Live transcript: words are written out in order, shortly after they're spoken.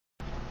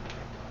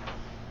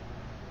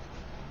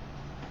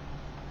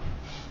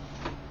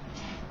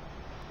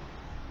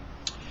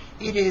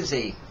It is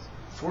a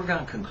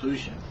foregone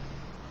conclusion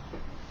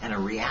and a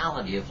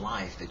reality of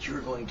life that you're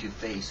going to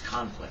face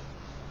conflict.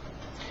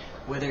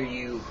 Whether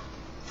you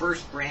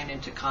first ran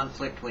into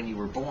conflict when you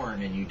were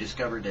born and you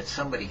discovered that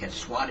somebody had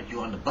swatted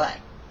you on the butt,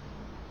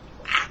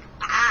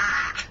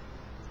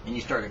 and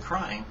you started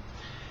crying,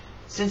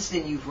 since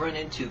then you've run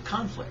into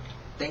conflict.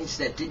 Things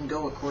that didn't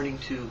go according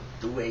to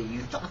the way you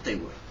thought they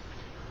would,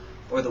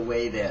 or the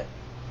way that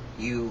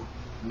you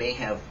may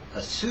have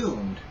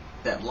assumed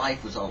that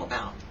life was all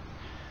about.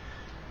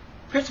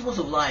 Principles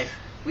of Life,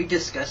 we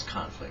discuss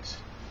conflicts.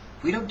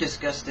 We don't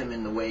discuss them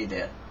in the way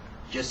that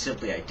just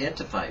simply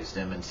identifies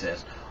them and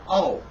says,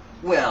 oh,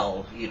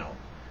 well,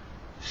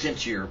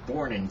 since you're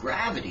born in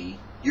gravity,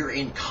 you're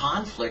in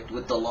conflict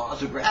with the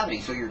laws of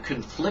gravity, so you're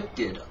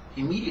conflicted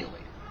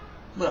immediately.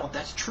 Well,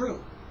 that's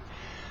true.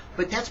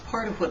 But that's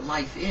part of what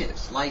life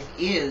is. Life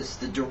is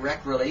the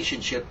direct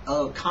relationship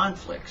of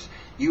conflicts.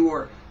 You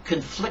are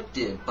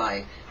conflicted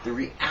by the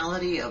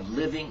reality of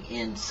living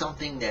in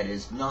something that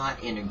is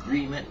not in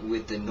agreement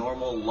with the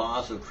normal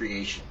laws of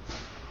creation.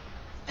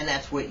 And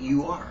that's what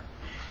you are.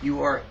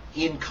 You are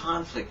in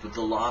conflict with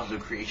the laws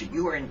of creation.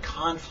 You are in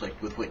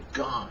conflict with what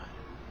God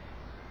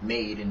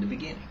made in the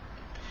beginning.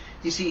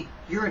 You see,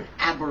 you're an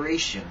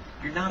aberration.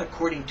 You're not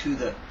according to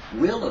the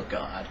will of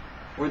God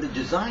or the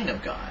design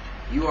of God.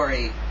 You are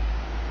a,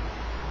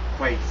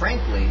 quite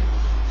frankly,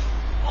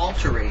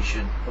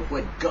 alteration of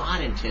what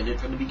God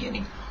intended from the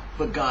beginning.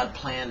 But God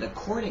planned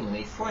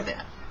accordingly for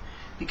that.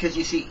 Because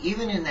you see,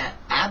 even in that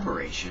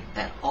aberration,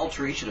 that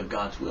alteration of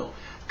God's will,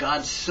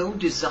 God so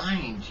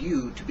designed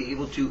you to be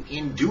able to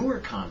endure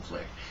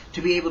conflict,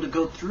 to be able to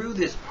go through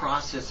this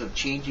process of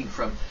changing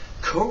from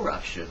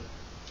corruption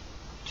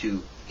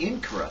to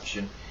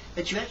incorruption,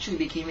 that you actually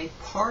became a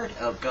part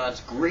of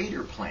God's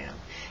greater plan.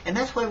 And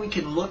that's why we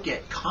can look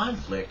at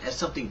conflict as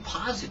something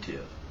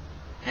positive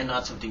and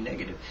not something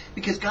negative.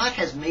 Because God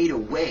has made a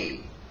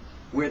way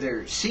where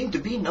there seemed to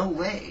be no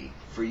way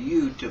for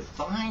you to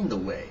find the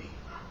way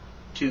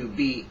to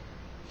be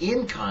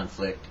in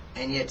conflict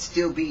and yet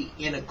still be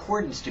in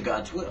accordance to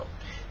God's will,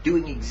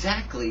 doing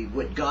exactly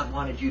what God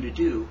wanted you to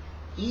do,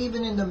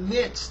 even in the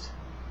midst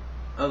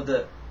of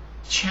the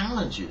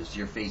challenges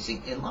you're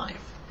facing in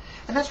life.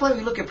 And that's why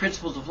we look at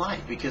Principles of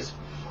Life, because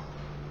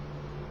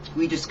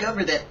we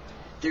discover that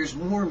there's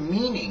more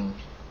meaning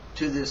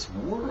to this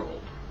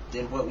world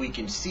than what we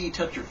can see,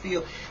 touch, or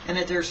feel, and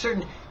that there are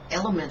certain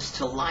elements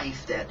to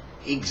life that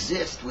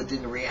exist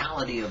within the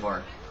reality of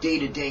our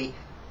day-to-day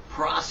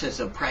process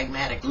of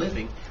pragmatic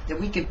living that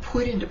we can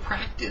put into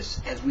practice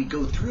as we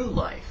go through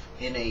life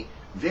in a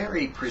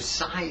very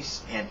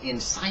precise and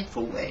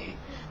insightful way,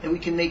 that we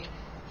can make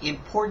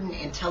important,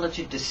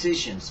 intelligent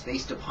decisions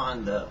based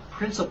upon the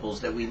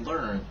principles that we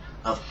learn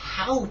of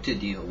how to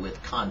deal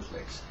with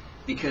conflicts,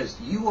 because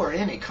you are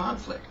in a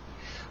conflict,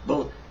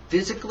 both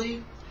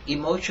physically,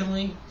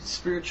 emotionally,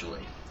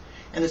 spiritually.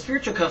 And the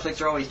spiritual conflicts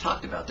are always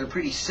talked about. They're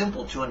pretty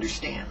simple to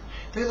understand.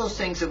 They're those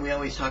things that we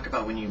always talk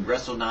about when you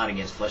wrestle not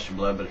against flesh and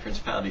blood, but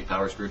principalities,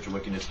 power, spiritual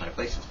wickedness, high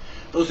places.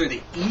 Those are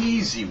the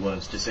easy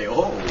ones to say,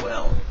 oh,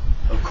 well,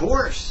 of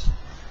course.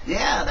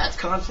 Yeah, that's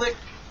conflict.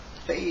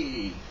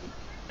 Hey,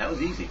 that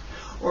was easy.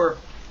 Or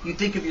you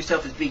think of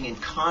yourself as being in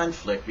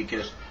conflict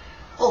because,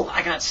 oh,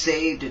 I got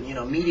saved and,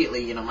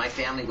 immediately, my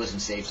family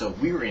wasn't saved, so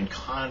we were in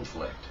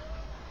conflict.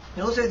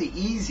 Now, those are the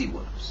easy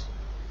ones.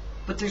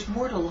 But there's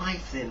more to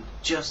life than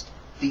just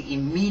the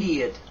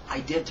immediate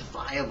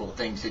identifiable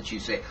things that you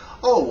say,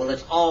 oh, well,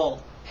 it's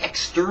all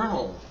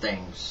external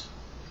things,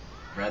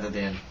 rather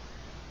than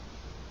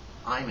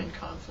I'm in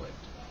conflict.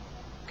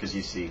 Because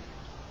you see,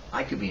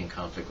 I could be in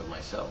conflict with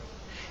myself.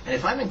 And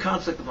if I'm in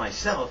conflict with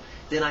myself,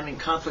 then I'm in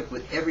conflict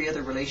with every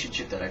other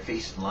relationship that I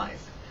face in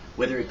life,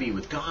 whether it be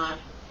with God,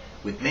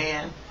 with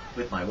man,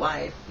 with my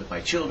wife, with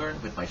my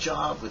children, with my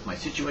job, with my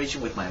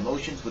situation, with my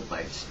emotions, with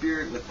my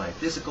spirit, with my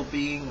physical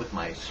being, with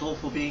my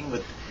soulful being,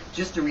 with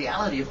just the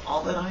reality of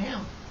all that I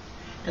am.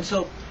 And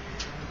so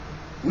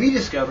we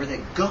discover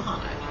that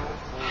God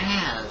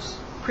has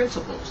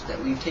principles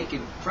that we've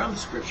taken from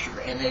Scripture,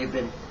 and they've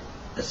been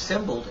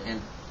assembled and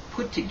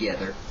put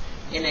together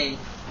in a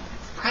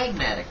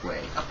pragmatic way,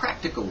 a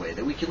practical way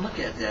that we can look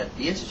at, that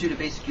the Institute of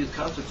Basic Youth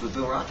Conflicts with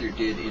Bill Rother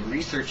did in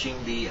researching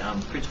the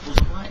Principles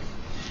of Life.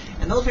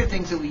 And those are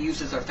things that we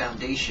use as our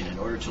foundation in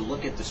order to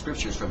look at the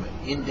Scriptures from an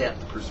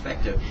in-depth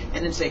perspective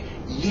and then say,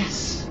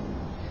 yes,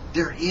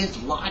 there is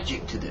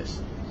logic to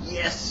this.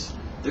 Yes,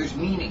 there's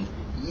meaning.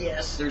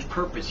 Yes, there's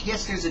purpose.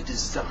 Yes, there's a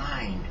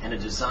design and a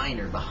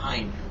designer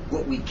behind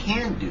what we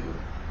can do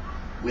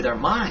with our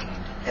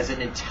mind as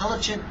an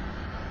intelligent,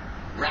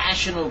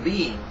 rational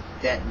being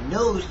that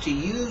knows to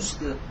use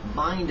the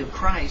mind of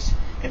Christ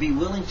and be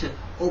willing to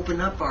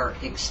open up our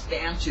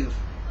expansive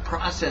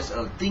process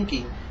of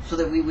thinking so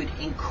that we would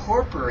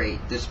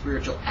incorporate the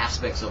spiritual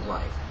aspects of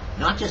life,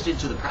 not just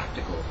into the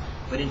practical,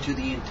 but into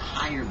the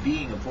entire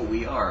being of what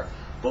we are,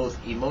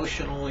 both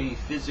emotionally,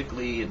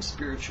 physically, and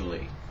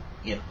spiritually,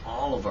 in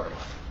all of our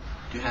life,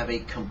 to have a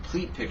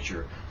complete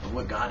picture of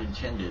what God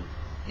intended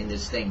in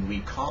this thing we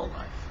call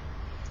life.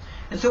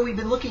 And so we've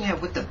been looking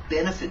at what the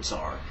benefits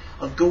are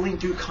of going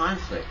through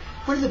conflict.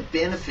 What are the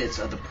benefits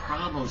of the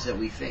problems that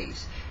we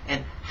face?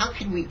 And how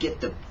can we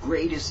get the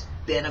greatest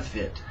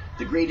benefit,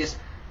 the greatest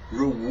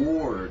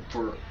reward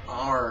for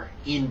our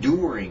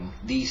enduring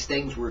these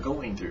things we're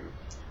going through?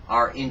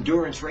 Our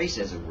endurance race,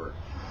 as it were.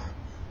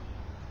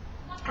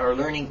 Our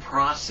learning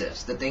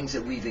process, the things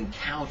that we've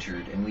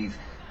encountered and we've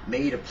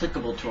made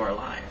applicable to our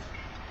life.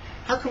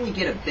 How can we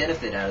get a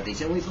benefit out of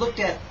these? And we've looked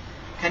at,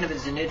 kind of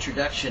as an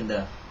introduction,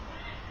 the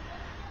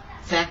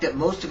fact that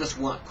most of us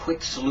want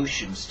quick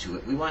solutions to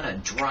it. We want to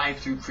drive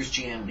through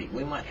Christianity.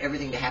 We want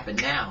everything to happen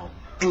now.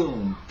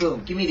 Boom,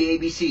 boom. Give me the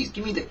ABCs.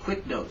 Give me the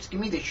quick notes. Give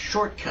me the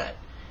shortcut.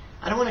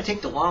 I don't want to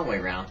take the long way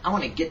around. I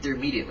want to get there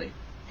immediately.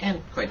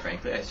 And quite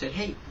frankly, I said,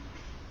 hey,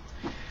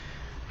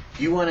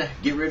 you want to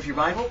get rid of your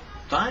Bible?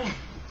 Fine.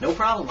 No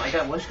problem. I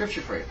got one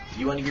scripture for you.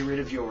 You want to get rid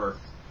of your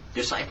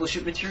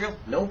discipleship material?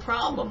 No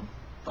problem.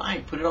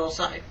 Fine. Put it all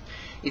aside.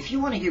 If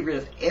you want to get rid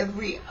of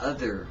every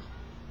other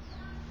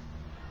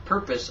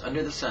purpose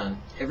under the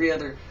sun, every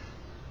other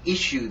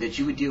issue that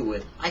you would deal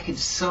with, I can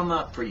sum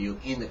up for you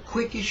in the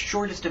quickest,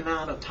 shortest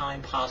amount of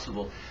time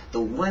possible the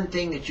one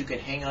thing that you can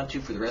hang on to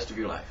for the rest of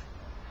your life.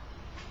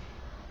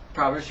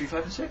 Proverbs 3,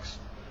 5, and 6.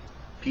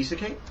 Piece of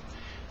cake.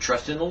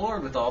 Trust in the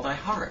Lord with all thy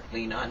heart.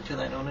 Lean not unto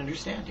thine own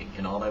understanding.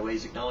 In all thy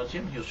ways acknowledge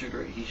him.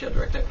 He shall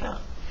direct thy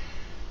path.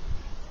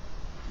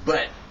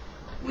 But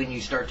when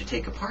you start to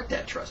take apart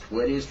that trust,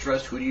 what is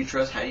trust? Who do you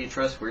trust? How do you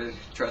trust? Where does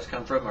trust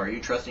come from? Are you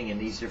trusting in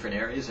these different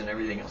areas and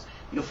everything else?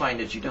 You'll find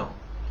that you don't.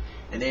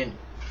 And then,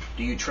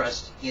 do you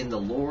trust in the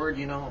Lord,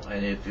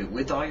 and if it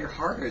with all your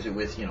heart, or is it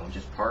with,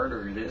 just part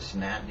or this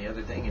and that and the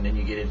other thing? And then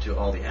you get into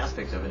all the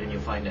aspects of it and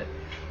you'll find that,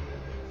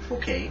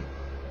 okay,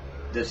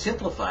 the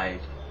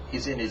simplified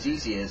isn't as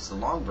easy as the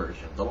long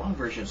version. The long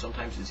version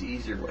sometimes is the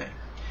easier way.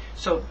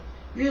 So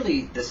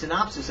really, the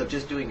synopsis of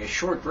just doing a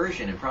short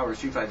version in Proverbs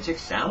 3, 5, and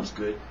 6 sounds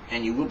good,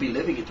 and you will be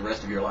living it the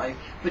rest of your life,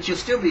 but you'll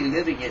still be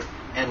living it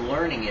and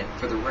learning it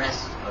for the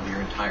rest of your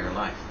entire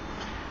life.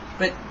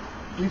 But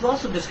we've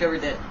also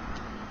discovered that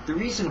the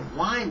reason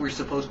why we're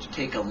supposed to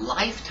take a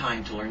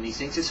lifetime to learn these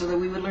things is so that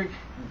we would learn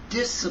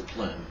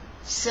discipline,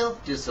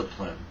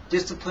 self-discipline,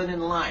 discipline in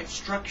life,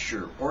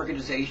 structure,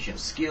 organization,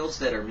 skills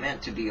that are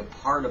meant to be a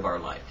part of our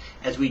life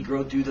as we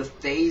grow through the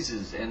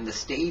phases and the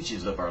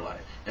stages of our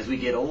life, as we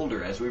get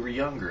older, as we were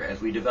younger,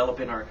 as we develop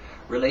in our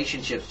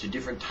relationships to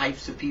different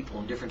types of people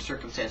and different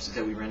circumstances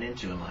that we run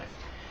into in life.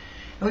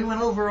 And we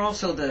went over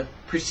also the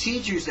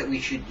procedures that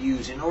we should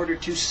use in order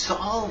to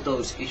solve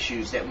those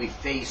issues that we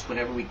face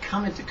whenever we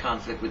come into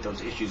conflict with those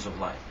issues of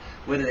life,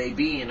 whether they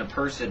be in a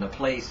person, a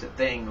place, a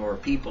thing, or a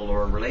people,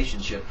 or a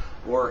relationship,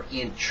 or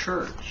in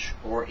church,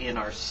 or in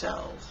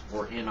ourselves,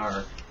 or in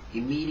our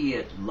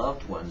immediate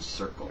loved ones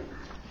circle.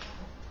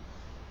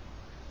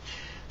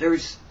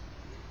 There's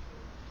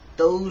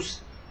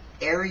those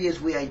areas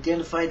we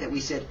identified that we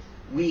said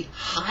we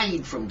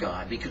hide from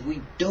God because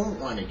we don't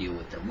want to deal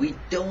with them. We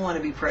don't want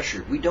to be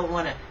pressured. We don't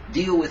want to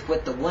deal with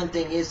what the one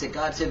thing is that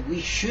God said we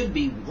should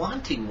be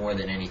wanting more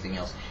than anything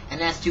else,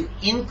 and that's to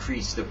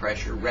increase the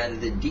pressure rather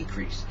than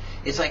decrease.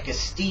 It's like a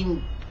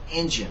steam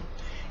engine.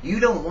 You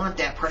don't want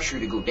that pressure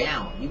to go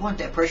down. You want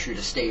that pressure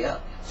to stay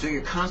up. So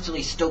you're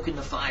constantly stoking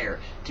the fire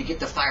to get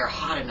the fire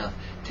hot enough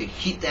to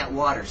heat that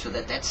water so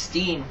that that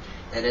steam,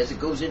 that as it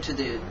goes into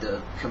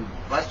the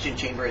combustion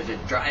chamber, as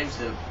it drives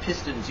the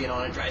pistons, and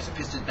it drives the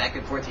pistons back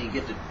and forth, and you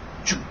get the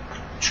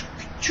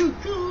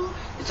choo-choo.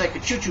 It's like a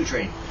choo-choo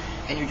train.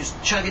 And you're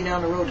just chugging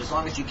down the road as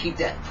long as you keep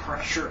that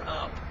pressure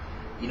up.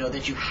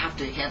 That you have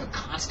to have a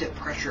constant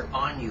pressure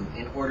on you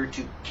in order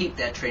to keep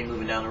that train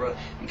moving down the road.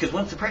 Because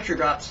once the pressure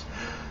drops,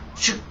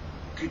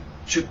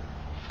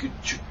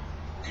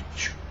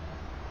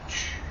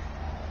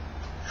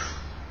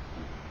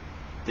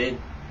 then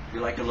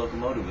you're like a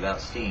locomotive without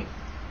steam.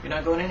 You're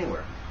not going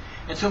anywhere.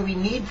 And so we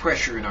need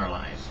pressure in our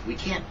lives. We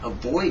can't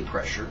avoid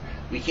pressure.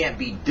 We can't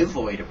be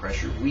devoid of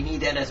pressure. We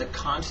need that as a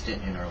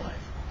constant in our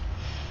life.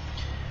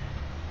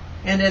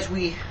 And as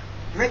we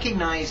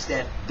recognize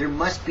that there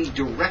must be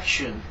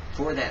direction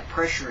for that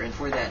pressure and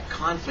for that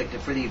conflict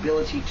and for the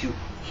ability to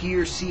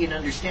hear, see, and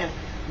understand,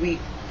 we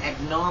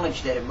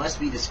acknowledge that it must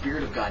be the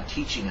Spirit of God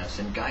teaching us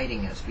and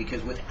guiding us,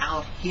 because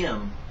without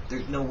Him,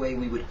 there's no way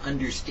we would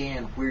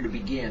understand where to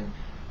begin,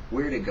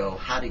 where to go,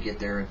 how to get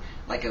there.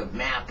 Like a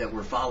map that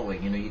we're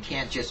following, you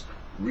can't just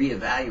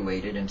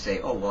reevaluate it and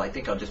say, oh, well, I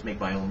think I'll just make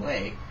my own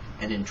way,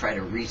 and then try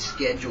to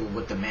reschedule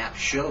what the map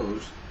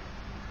shows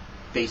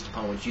based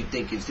upon what you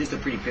think is this a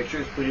pretty picture,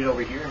 let's put it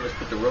over here, and let's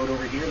put the road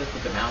over here, let's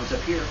put the mountains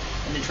up here,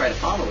 and then try to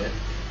follow it.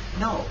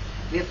 No,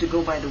 we have to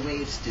go by the way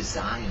it's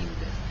designed.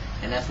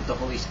 And that's what the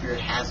Holy Spirit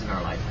has in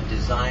our life, a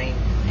design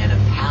and a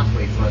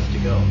pathway for us to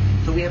go.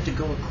 So we have to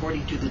go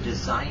according to the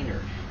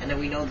designer. And then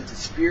we know that the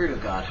Spirit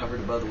of God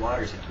hovered above the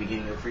waters at the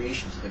beginning of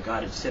creation, so that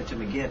God had sent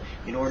Him again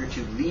in order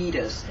to lead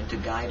us and to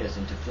guide us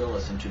and to fill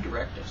us and to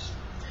direct us.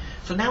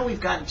 So now we've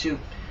gotten to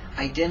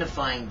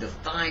identifying the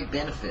 5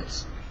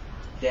 benefits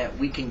that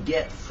we can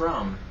get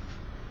from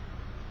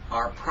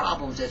our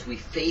problems as we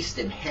face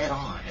them head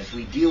on, as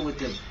we deal with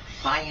them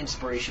by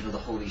inspiration of the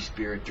Holy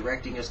Spirit,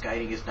 directing us,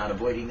 guiding us, not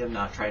avoiding them,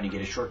 not trying to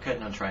get a shortcut,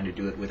 not trying to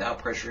do it without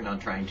pressure,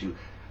 not trying to,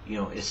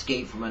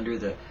 escape from under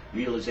the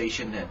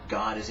realization that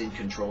God is in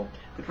control,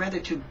 but rather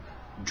to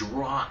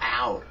draw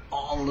out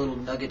all the little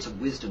nuggets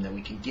of wisdom that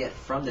we can get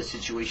from the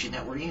situation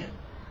that we're in,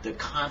 the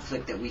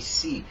conflict that we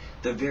see,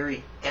 the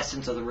very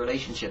essence of the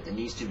relationship that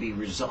needs to be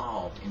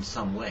resolved in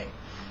some way.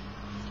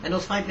 And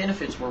those 5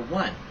 benefits were: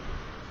 1,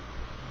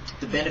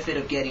 the benefit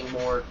of getting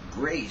more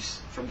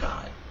grace from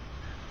God;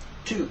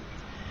 2,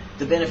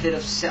 the benefit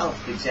of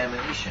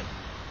self-examination;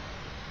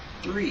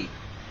 3,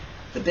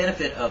 the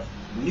benefit of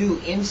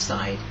new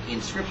insight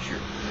in Scripture;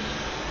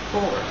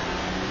 4,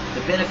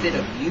 the benefit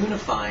of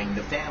unifying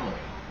the family;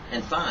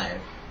 and 5,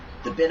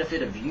 the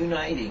benefit of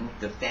uniting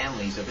the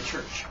families of a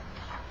church.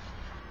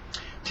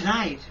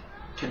 Tonight,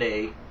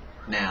 today,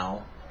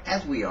 now,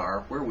 as we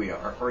are, where we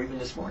are, or even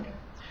this morning,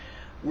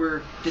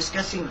 we're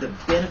discussing the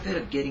benefit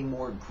of getting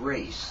more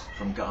grace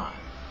from God.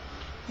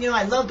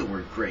 I love the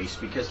word grace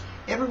because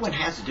everyone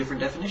has a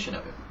different definition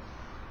of it.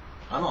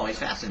 I'm always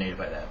fascinated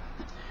by that.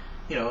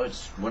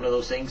 It's one of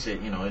those things that,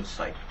 it's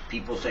like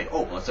people say,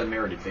 oh, well, it's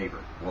unmerited favor.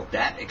 Well,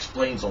 that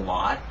explains a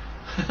lot.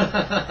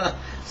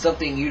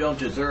 Something you don't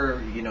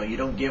deserve, you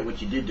don't get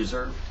what you did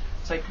deserve.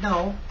 It's like,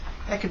 no,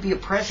 that could be a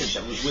present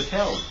that was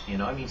withheld.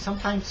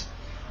 Sometimes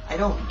I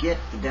don't get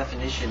the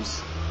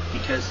definitions,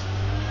 because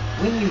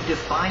when you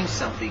define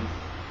something,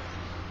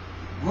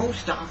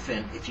 most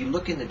often, if you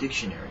look in the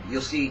dictionary,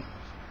 you'll see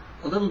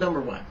a little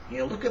number 1.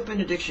 Look up in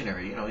the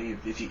dictionary,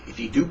 if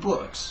you do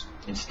books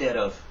instead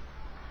of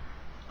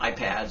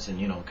iPads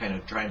and, kind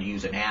of trying to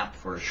use an app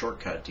for a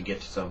shortcut to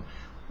get to some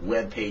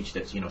web page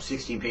that's,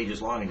 16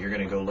 pages long, and you're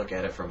going to go look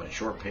at it from a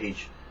short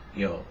page,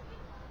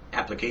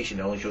 application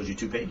that only shows you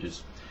 2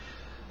 pages.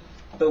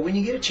 But when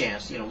you get a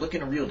chance, look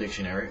in a real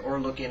dictionary or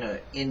look in an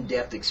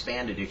in-depth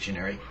expanded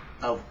dictionary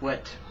of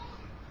what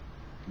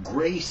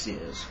grace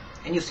is,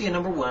 and you'll see a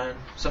number 1,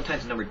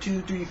 sometimes a number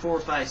 2, 3, 4,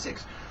 5,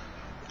 6.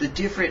 The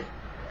different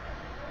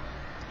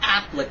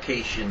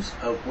applications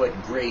of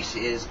what grace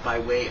is by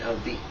way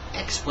of the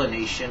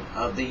explanation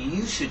of the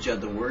usage of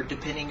the word,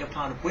 depending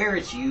upon where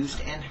it's used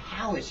and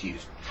how it's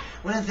used.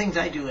 One of the things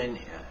I do in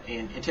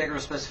integral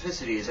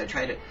specificity is I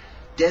try to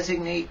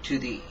designate to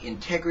the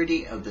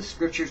integrity of the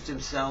Scriptures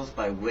themselves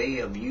by way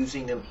of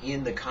using them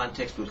in the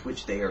context with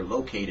which they are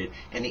located,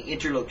 and the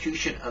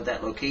interlocution of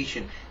that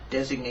location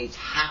designates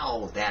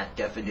how that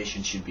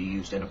definition should be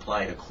used and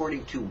applied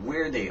according to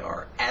where they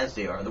are, as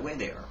they are, the way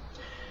they are.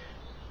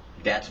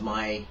 That's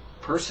my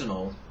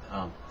personal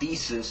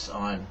thesis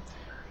on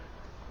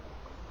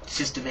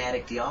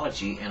systematic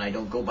theology, and I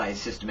don't go by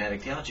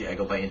systematic theology, I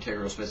go by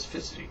integral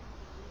specificity.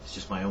 It's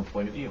just my own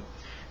point of view.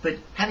 But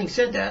having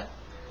said that,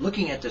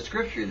 looking at the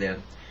Scripture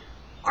then,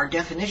 our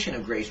definition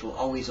of grace will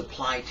always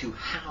apply to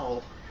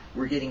how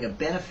we're getting a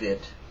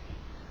benefit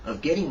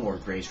of getting more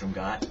grace from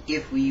God,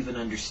 if we even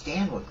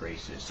understand what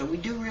grace is. So we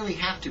do really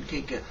have to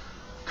take a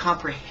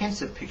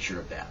comprehensive picture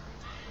of that.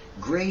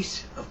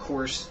 Grace, of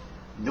course,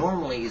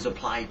 normally is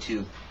applied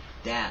to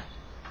that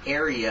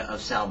area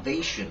of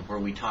salvation where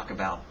we talk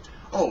about,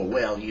 oh,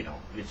 well,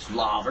 it's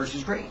law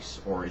versus grace,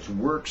 or it's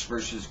works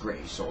versus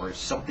grace, or it's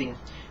something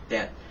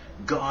that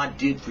God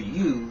did for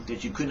you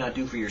that you could not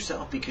do for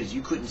yourself because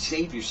you couldn't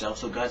save yourself,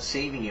 so God's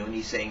saving you, and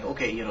He's saying,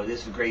 okay,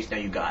 this is grace, now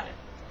you got it.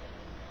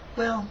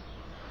 Well,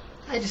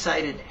 I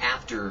decided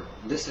after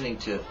listening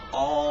to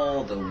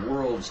all the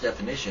world's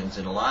definitions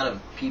and a lot of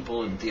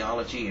people in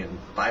theology and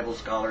Bible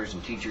scholars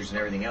and teachers and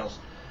everything else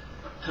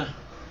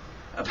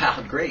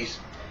about grace,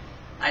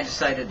 I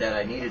decided that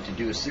I needed to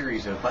do a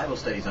series of Bible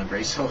studies on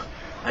grace. So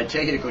I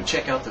tell you to go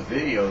check out the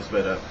videos,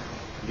 but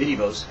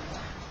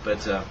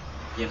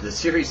the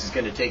series is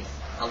going to take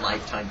a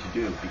lifetime to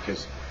do,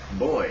 because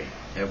boy,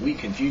 have we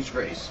confused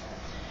grace.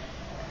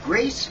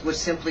 Grace was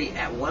simply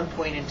at one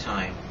point in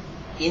time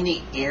in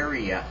the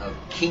area of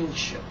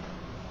kingship.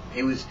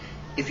 It was,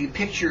 if you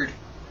pictured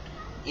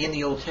in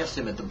the Old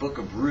Testament the book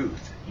of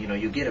Ruth,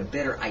 you get a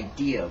better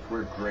idea of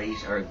where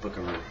grace, or the book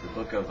of Ruth, the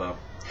book of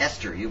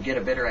Esther, you get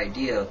a better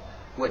idea of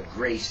what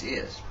grace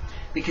is.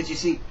 Because you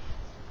see,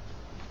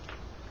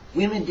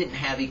 women didn't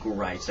have equal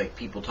rights like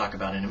people talk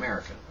about in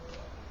America.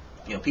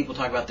 People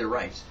talk about their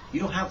rights. You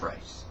don't have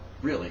rights,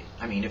 really.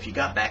 If you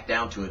got back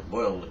down to it,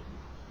 boiled it,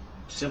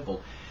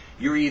 simple,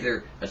 you're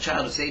either a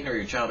child of Satan or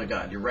you're a child of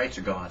God. Your rights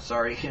are gone.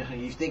 Sorry.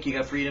 You think you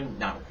got freedom?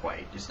 Not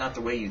quite. It's not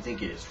the way you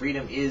think it is.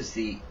 Freedom is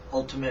the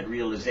ultimate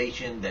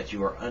realization that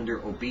you are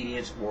under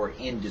obedience or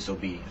in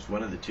disobedience.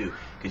 One of the two.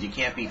 Because you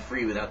can't be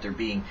free without there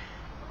being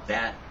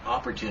that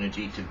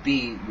opportunity to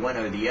be one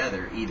or the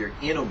other, either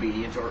in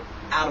obedience or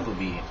out of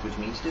obedience, which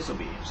means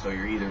disobedience. So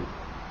you're either,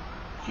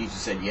 Jesus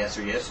said yes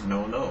or yes,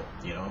 no, no.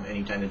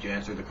 Anytime that you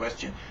answer the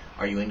question,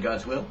 are you in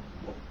God's will?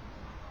 Well,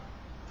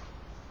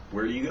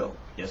 where do you go?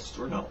 Yes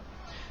or no?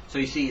 So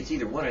you see, it's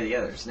either one or the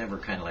other. It's never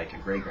kind of like a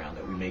gray ground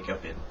that we make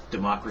up in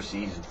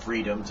democracies and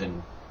freedoms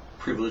and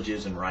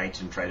privileges and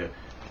rights and try to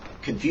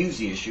confuse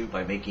the issue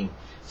by making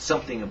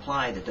something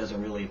apply that doesn't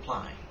really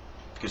apply.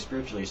 Because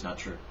spiritually it's not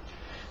true.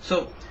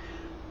 So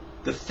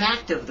The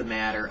fact of the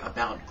matter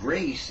about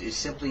grace is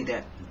simply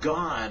that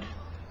God,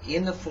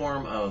 in the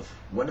form of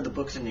one of the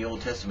books in the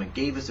Old Testament,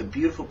 gave us a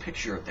beautiful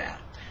picture of that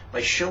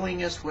by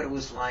showing us what it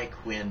was like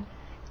when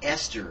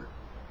Esther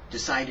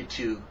decided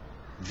to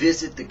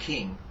visit the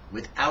king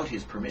without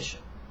his permission.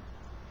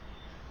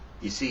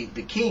 You see,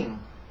 the king,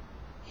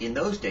 in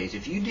those days,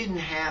 if you didn't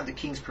have the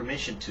king's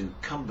permission to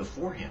come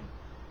before him,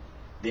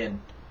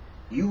 then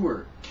you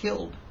were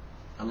killed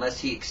unless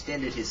he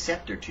extended his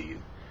scepter to you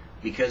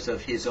because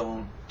of his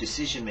own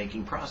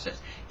decision-making process.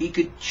 He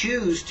could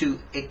choose to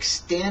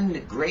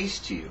extend grace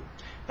to you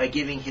by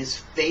giving his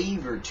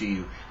favor to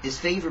you. His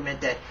favor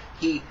meant that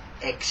he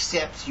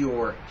accepts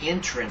your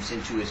entrance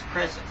into his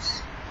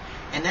presence.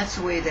 And that's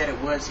the way that it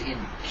was in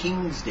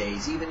king's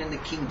days, even in the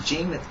King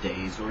James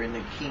days, or in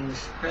the king's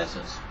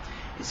presence.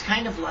 It's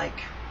kind of like,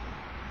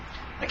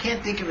 I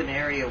can't think of an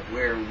area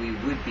where we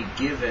would be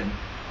given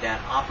that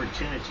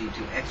opportunity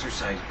to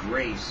exercise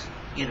grace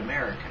in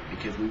America,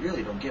 because we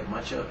really don't get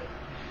much of it.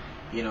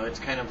 You know, it's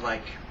kind of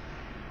like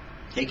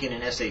taking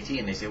an SAT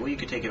and they say, well, you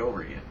could take it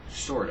over again.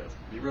 Sort of.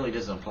 It really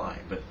doesn't apply.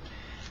 But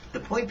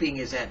the point being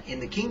is that in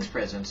the king's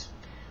presence,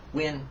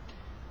 when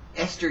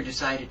Esther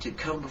decided to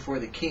come before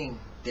the king,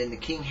 then the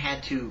king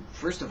had to,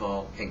 first of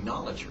all,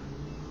 acknowledge her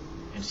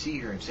and see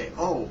her and say,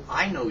 oh,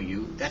 I know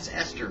you. That's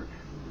Esther.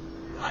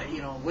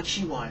 You know, what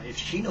she wants. If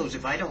she knows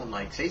if I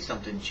don't say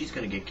something, she's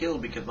going to get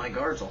killed because my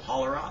guards will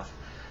haul her off.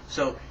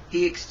 So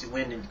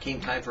when it came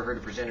time for her to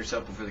present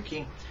herself before the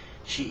king,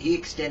 he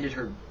extended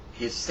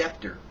his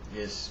scepter,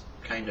 his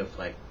kind of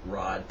like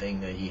rod thing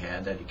that he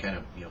had, that he kind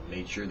of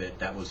made sure that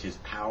that was his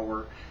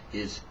power,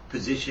 his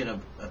position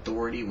of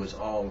authority was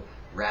all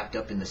wrapped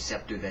up in the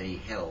scepter that he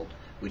held,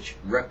 which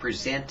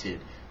represented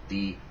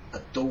the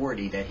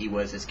authority that he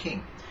was as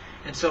king.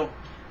 And so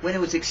when it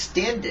was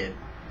extended,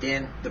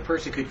 then the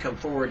person could come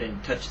forward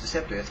and touch the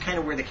scepter. That's kind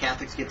of where the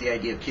Catholics get the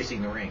idea of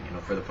kissing the ring,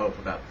 for the Pope,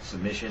 about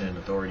submission and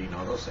authority and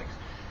all those things.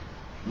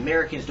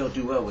 Americans don't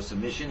do well with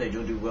submission. They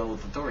don't do well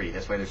with authority.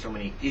 That's why there's so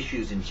many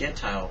issues in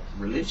Gentile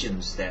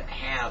religions that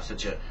have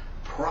such a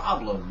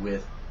problem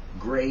with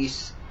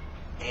grace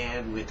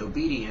and with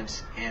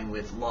obedience and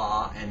with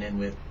law and then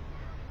with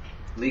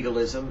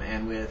legalism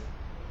and with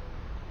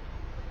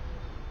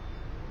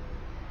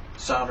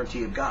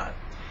sovereignty of God.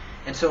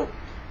 And so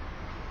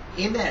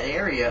in that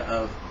area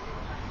of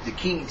the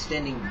king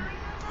extending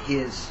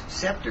his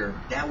scepter,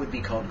 that would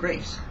be called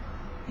grace.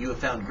 You have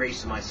found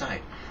grace in my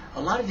sight.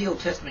 A lot of the Old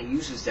Testament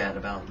uses that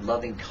about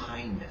loving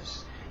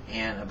kindness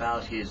and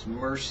about his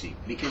mercy,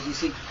 because you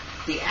see,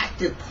 the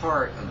active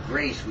part of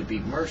grace would be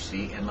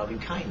mercy and loving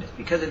kindness.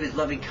 Because of his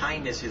loving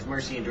kindness, his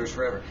mercy endures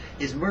forever.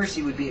 His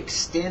mercy would be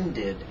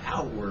extended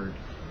outward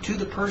to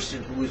the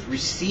person who is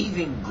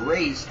receiving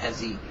grace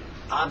as the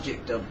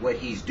object of what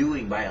he's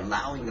doing by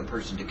allowing the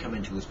person to come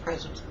into his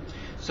presence.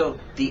 So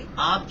the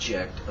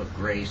object of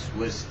grace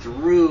was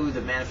through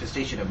the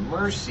manifestation of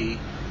mercy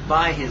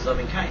by his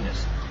loving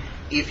kindness.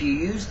 If you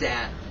use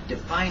that,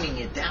 defining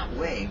it that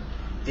way,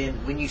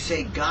 then when you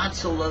say God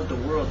so loved the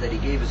world that he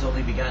gave his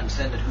only begotten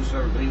Son, that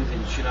whosoever believeth in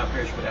him should not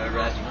perish but have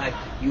everlasting life,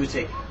 you would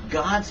say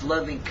God's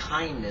loving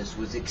kindness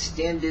was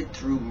extended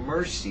through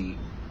mercy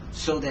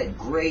so that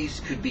grace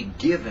could be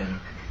given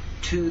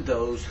to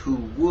those who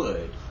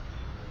would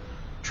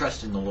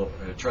trust in the Lord,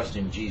 trust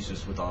in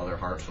Jesus with all their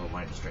heart, soul,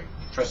 mind, and strength.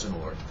 Trust in the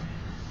Lord.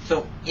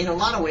 So, in a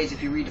lot of ways,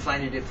 if you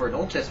redefined it for an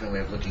Old Testament way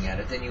of looking at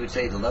it, then you would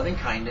say the loving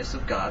kindness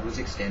of God was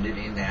extended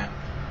in that,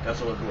 that's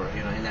the word,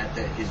 in that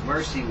his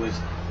mercy was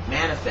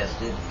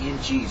manifested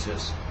in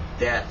Jesus,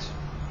 that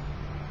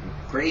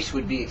grace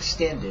would be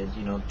extended,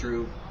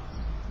 through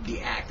the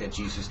act that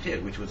Jesus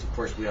did, which was, of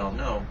course, we all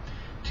know,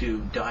 to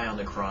die on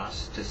the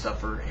cross, to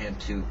suffer, and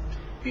to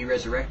be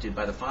resurrected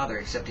by the Father,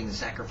 accepting the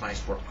sacrifice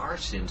for our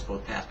sins,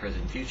 both past,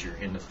 present, and future,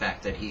 in the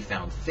fact that he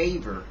found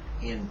favor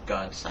in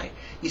God's sight.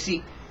 You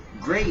see,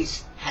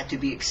 grace had to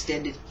be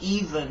extended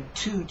even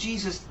to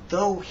Jesus,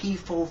 though he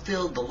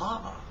fulfilled the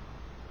law.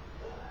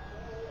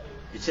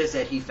 It says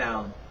that he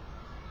found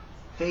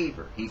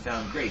favor. He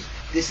found grace.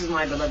 This is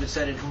my beloved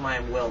Son in whom I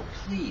am well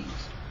pleased.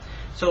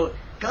 So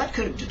God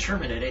could have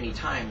determined at any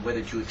time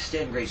whether to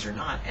extend grace or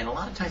not, and a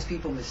lot of times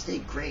people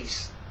mistake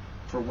grace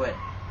for what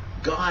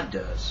God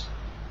does,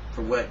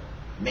 for what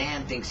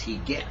man thinks he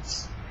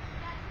gets.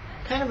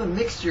 Kind of a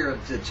mixture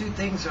of the two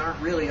things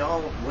aren't really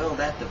all well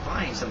that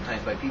defined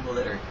sometimes by people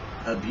that are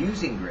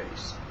abusing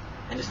grace.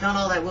 And it's not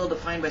all that well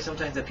defined by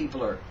sometimes that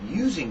people are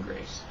using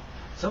grace.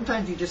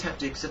 Sometimes you just have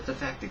to accept the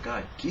fact that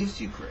God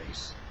gives you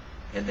grace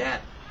and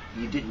that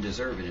you didn't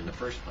deserve it in the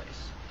first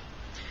place.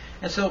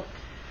 And so,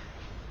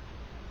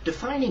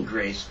 defining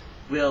grace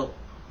will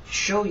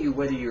show you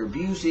whether you're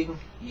abusing,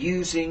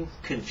 using,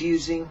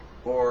 confusing,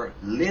 or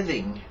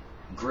living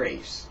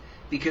grace.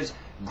 Because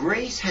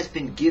grace has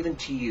been given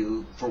to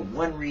you for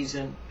one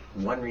reason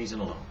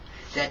alone.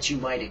 That you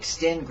might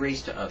extend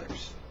grace to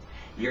others.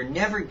 You're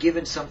never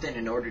given something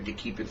in order to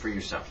keep it for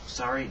yourself.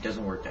 Sorry, it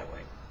doesn't work that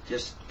way.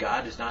 Just,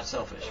 God is not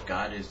selfish.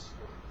 God is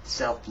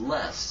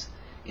selfless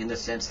in the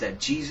sense that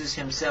Jesus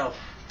himself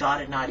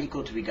thought it not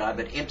equal to be God,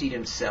 but emptied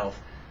himself,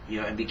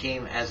 and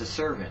became as a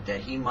servant,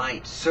 that he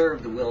might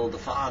serve the will of the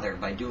Father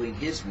by doing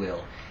his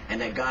will,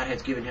 and that God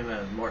has given him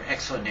a more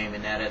excellent name,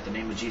 in that at the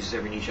name of Jesus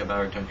every knee shall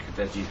bow, every tongue to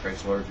confess Jesus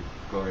Christ Lord,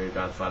 glory to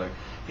God the Father,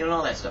 and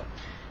all that stuff.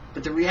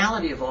 But the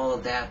reality of all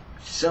of that,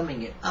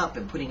 summing it up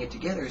and putting it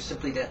together, is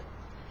simply that,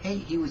 hey,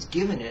 he was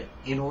given it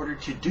in order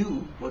to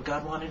do what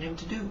God wanted him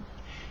to do.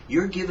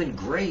 You're given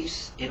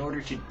grace in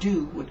order to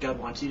do what God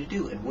wants you to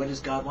do. And what does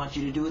God want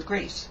you to do with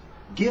grace?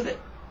 Give it.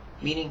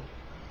 Meaning,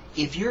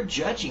 if you're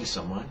judging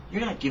someone,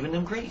 you're not giving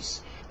them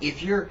grace.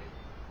 If you're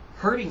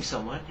hurting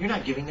someone, you're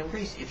not giving them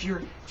grace. If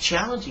you're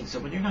challenging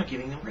someone, you're not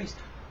giving them grace.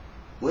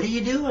 What are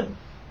you doing?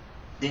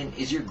 Then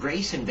is your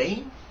grace in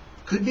vain?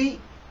 Could be.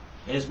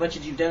 And as much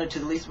as you've done it to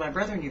the least of my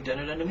brethren, you've done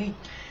it unto me.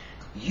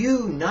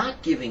 You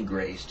not giving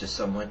grace to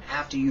someone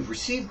after you've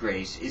received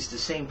grace is the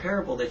same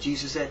parable that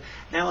Jesus said.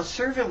 Now a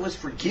servant was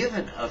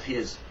forgiven of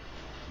his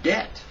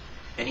debt,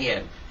 and he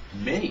had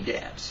many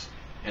debts.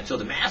 And so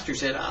the master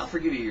said, I'll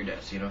forgive you your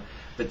debts,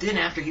 But then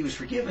after he was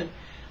forgiven,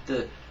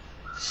 the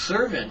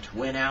servant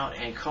went out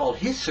and called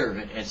his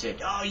servant and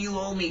said, oh, you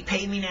owe me,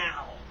 pay me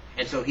now.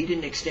 And so he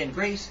didn't extend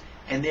grace.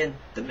 And then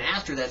the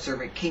master of that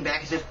servant came back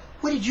and said,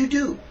 what did you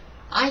do?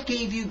 I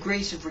gave you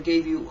grace and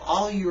forgave you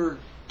all your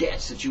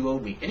debts that you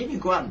owed me. And then you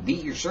go out and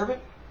beat your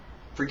servant?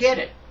 Forget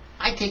it.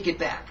 I take it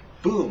back.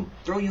 Boom.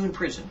 Throw you in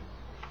prison.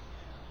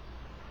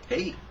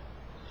 Hey,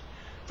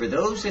 for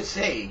those that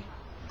say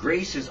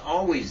grace is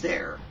always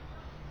there,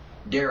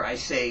 dare I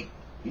say,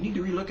 you need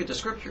to relook at the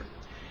scripture.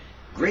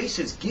 Grace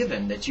is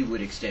given that you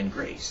would extend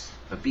grace.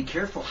 But be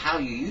careful how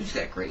you use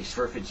that grace.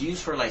 For if it's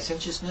used for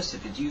licentiousness,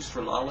 if it's used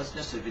for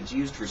lawlessness, if it's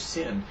used for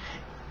sin,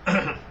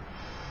 and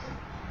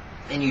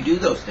you do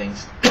those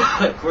things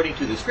according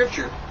to the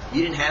scripture,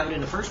 you didn't have it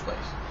in the first place.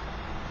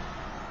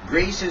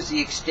 Grace is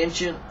the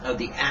extension of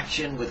the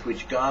action with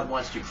which God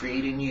wants to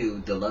create in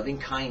you the loving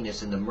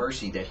kindness and the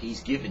mercy that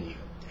he's given you.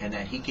 And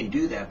that he can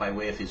do that by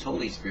way of his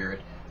Holy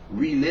Spirit,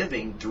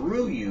 reliving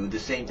through you the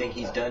same thing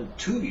he's done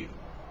to you.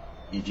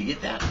 Did you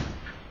get that?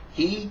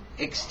 He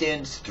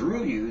extends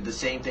through you the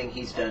same thing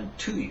he's done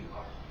to you.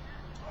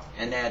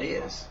 And that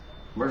is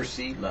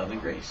mercy, love,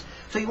 and grace.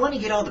 So you want to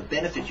get all the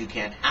benefits you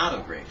can out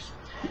of grace.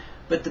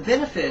 But the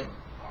benefit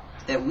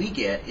that we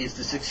get is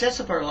the success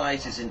of our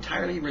lives is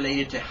entirely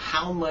related to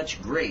how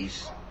much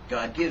grace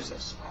God gives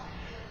us.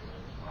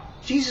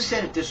 Jesus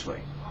said it this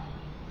way: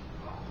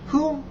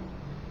 who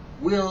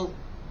will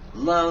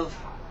love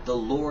the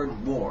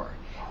Lord more?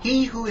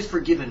 He who is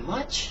forgiven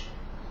much,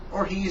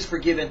 or he is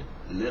forgiven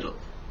little?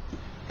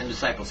 And the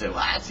disciples said, well,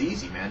 that's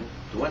easy, man.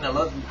 The one that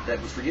loved,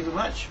 that was forgiven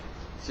much.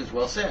 He says,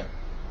 well said.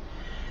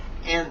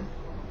 And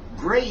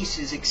grace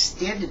is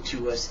extended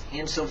to us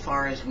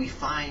insofar as we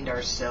find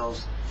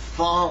ourselves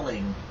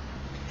falling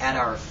at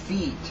our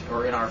feet,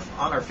 or on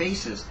our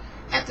faces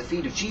at the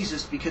feet of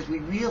Jesus, because we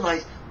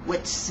realize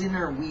what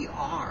sinner we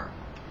are.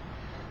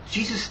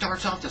 Jesus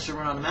starts off the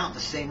Sermon on the Mount the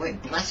same way.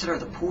 Blessed are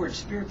the poor in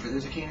spirit, for theirs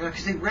is the kingdom of God.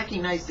 Because they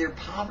recognize their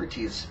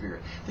poverty of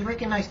spirit. They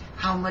recognize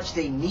how much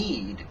they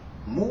need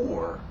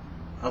more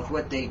of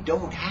what they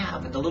don't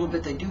have. And the little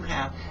bit they do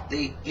have,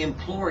 they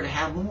implore to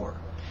have more.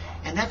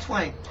 And that's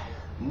why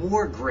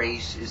more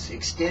grace is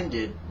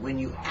extended when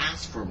you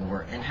ask for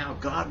more, and how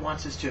God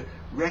wants us to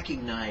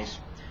recognize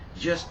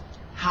just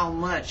how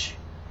much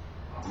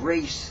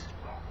grace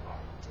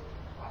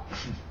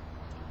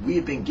we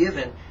have been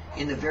given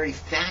in the very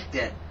fact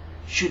that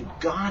should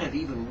God have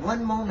even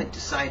one moment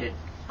decided,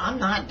 I'm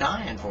not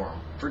dying for him,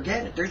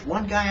 forget it, there's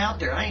one guy out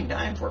there I ain't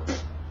dying for,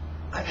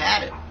 I've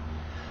had it,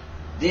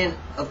 then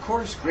of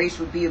course grace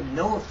would be of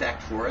no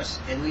effect for us,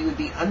 and we would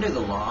be under the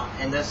law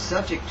and thus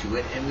subject to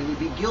it, and we would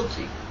be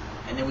guilty.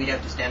 And then we'd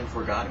have to stand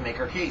before God and make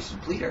our case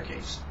and plead our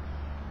case.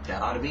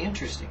 That ought to be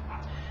interesting.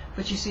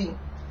 But you see,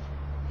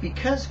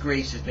 because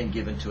grace has been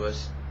given to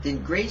us,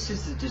 then grace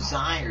is the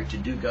desire to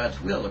do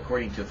God's will,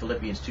 according to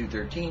Philippians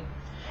 2:13.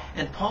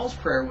 And Paul's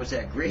prayer was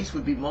that grace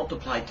would be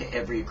multiplied to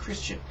every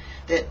Christian.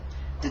 That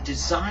the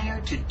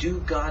desire to do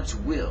God's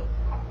will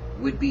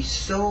would be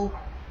so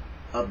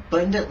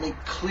abundantly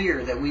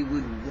clear that we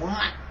would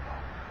want,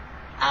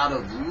 out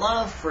of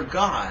love for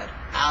God,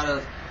 out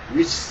of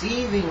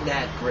receiving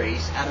that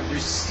grace, out of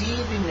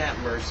receiving that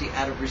mercy,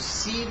 out of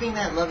receiving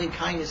that loving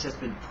kindness that's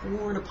been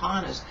poured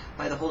upon us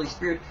by the Holy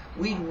Spirit,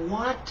 we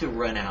want to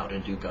run out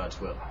and do God's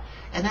will.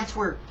 And that's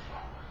where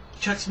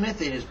Chuck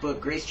Smith, in his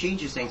book Grace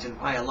Changes Things, and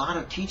why a lot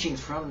of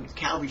teachings from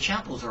Calvary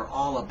Chapels are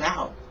all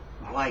about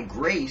why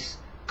grace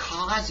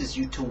causes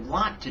you to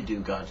want to do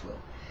God's will.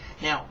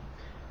 Now,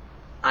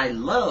 I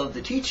love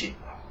the teaching.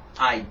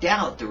 I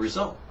doubt the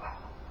result.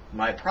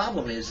 My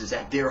problem is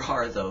that there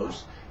are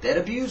those that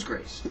abuse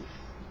grace.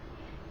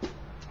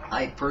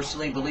 I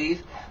personally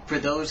believe for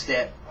those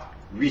that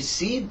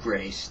receive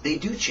grace, they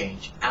do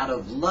change. Out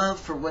of love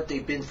for what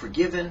they've been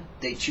forgiven,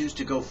 they choose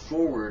to go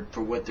forward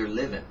for what they're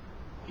living.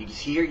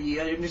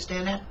 You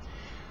understand that?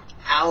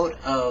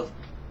 Out of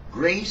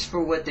grace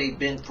for what they've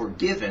been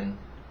forgiven,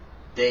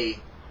 they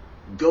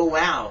go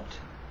out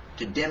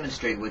to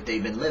demonstrate what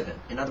they've been living.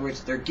 In other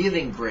words, they're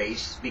giving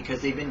grace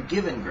because they've been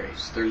given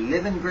grace. They're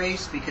living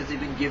grace because they've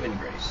been given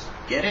grace.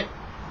 Get it?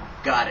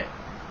 Got it.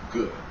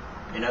 Good.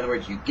 In other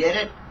words, you get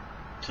it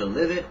to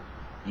live it,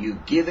 you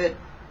give it,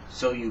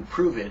 so you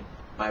prove it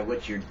by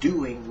what you're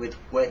doing with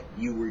what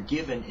you were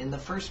given in the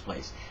first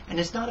place. And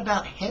it's not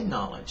about head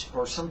knowledge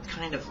or some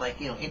kind of like,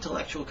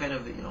 intellectual kind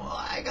of,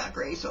 oh, I got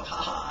grace, so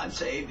haha, I'm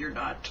saved, you're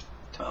not,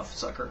 tough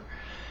sucker.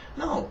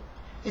 No,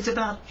 it's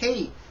about,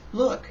 hey,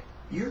 look,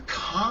 you're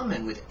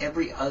common with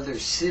every other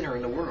sinner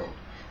in the world.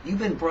 You've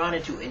been brought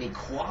into an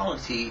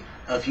equality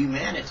of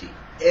humanity.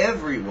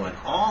 Everyone,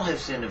 all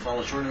have sinned and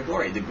fallen short of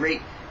glory. The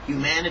great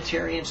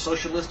humanitarian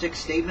socialistic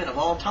statement of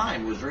all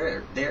time was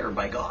there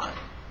by God.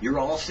 You're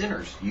all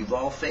sinners. You've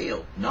all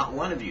failed. Not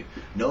one of you.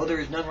 No, there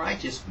is none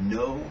righteous.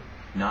 No,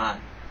 not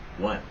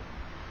one.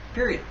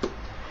 Period.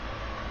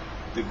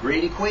 The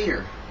great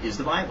equator is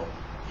the Bible.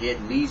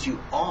 It leaves you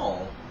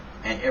all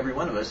and every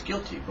one of us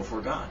guilty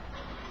before God.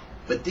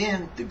 But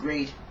then the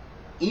great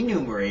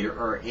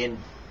enumerator,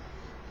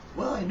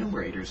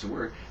 enumerator is the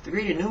word. The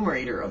great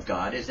enumerator of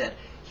God is that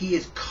He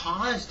has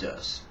caused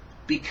us,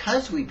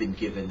 because we've been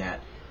given that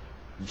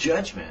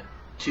judgment,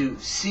 to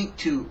seek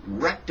to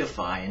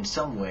rectify in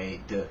some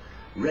way the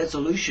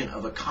resolution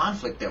of a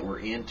conflict that we're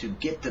in, to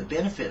get the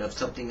benefit of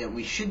something that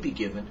we should be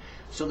given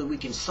so that we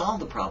can solve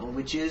the problem,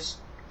 which is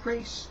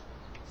grace.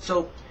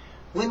 So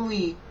when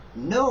we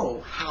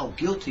know how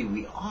guilty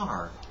we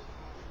are,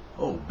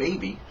 oh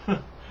baby,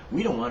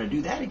 we don't want to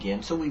do that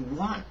again, so we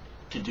want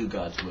to do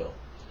God's will,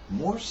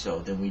 more so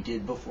than we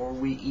did before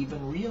we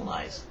even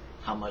realized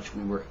how much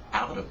we were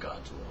out of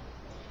God's will.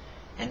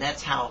 And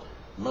that's how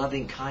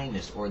loving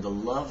kindness, or the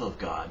love of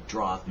God,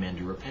 draweth men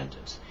to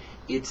repentance.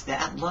 It's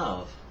that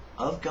love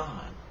of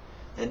God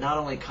that not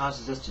only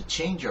causes us to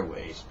change our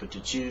ways, but to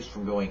choose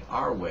from going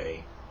our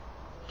way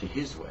to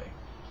His way,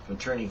 from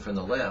turning from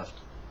the left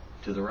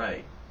to the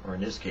right, or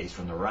in this case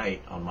from the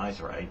right on my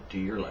right to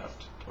your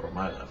left, or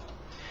my left.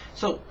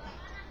 So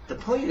the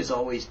point has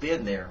always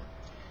been there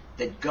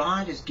that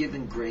God has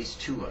given grace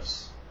to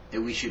us,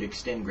 that we should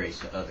extend grace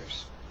to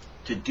others,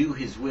 to do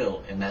His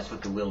will, and that's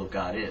what the will of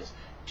God is,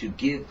 to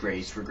give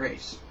grace for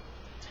grace.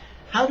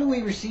 How do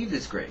we receive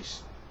this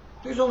grace?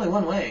 There's only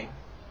one way.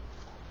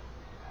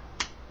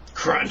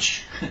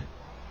 Crunch!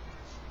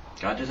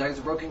 God desires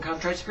a broken,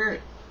 contrite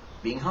spirit,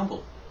 being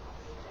humble.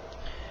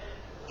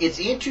 It's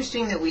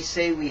interesting that we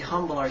say we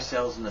humble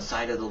ourselves in the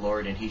sight of the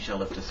Lord and He shall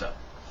lift us up.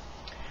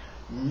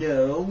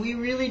 No, we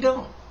really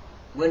don't.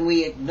 When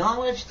we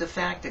acknowledge the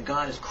fact that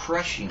God is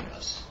crushing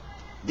us,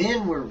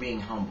 then we're being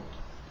humbled.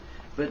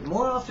 But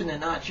more often than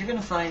not, you're going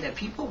to find that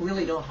people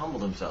really don't humble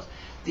themselves.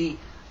 The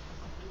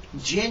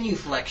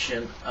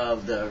genuflection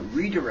of the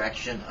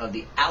redirection of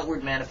the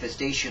outward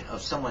manifestation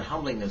of someone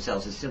humbling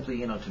themselves is simply,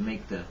 to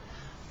make the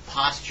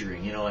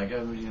posturing,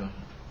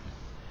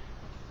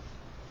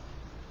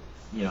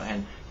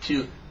 and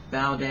to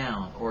bow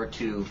down, or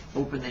to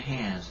open the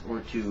hands, or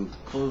to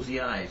close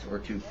the eyes, or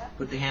to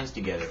put the hands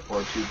together,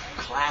 or to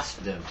clasp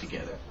them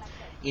together.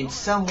 In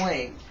some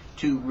way,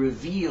 to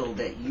reveal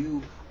that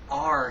you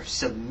are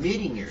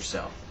submitting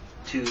yourself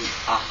to a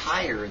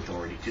higher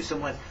authority, to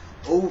someone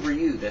over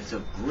you that's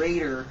of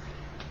greater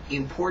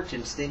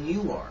importance than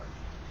you are.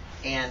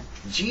 And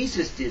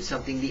Jesus did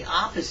something the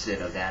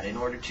opposite of that in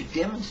order to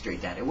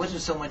demonstrate that. It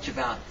wasn't so much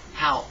about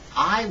how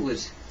I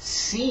was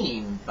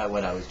seen by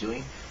what I was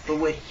doing, but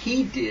what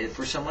He did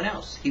for someone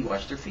else. He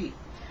washed their feet.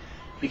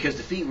 Because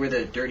the feet were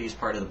the dirtiest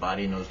part of the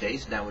body in those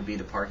days, and that would be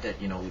the part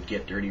that, would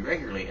get dirty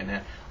regularly, and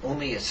that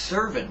only a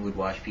servant would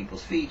wash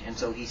people's feet, and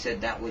so He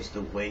said that was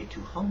the way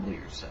to humble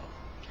yourself.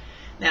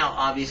 Now,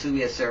 obviously, we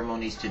have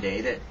ceremonies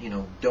today that,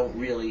 don't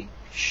really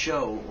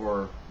show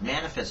or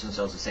manifest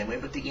themselves the same way,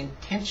 but the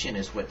intention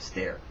is what's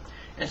there.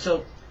 And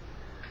so,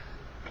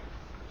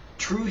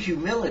 true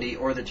humility,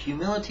 or the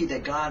humility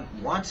that God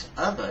wants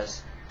of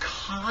us,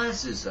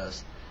 causes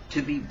us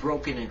to be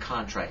broken and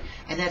contrite.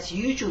 And that's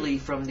usually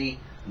from the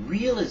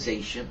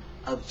realization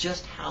of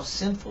just how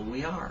sinful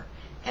we are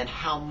and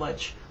how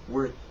much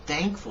we're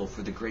thankful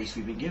for the grace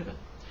we've been given.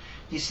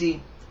 You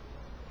see,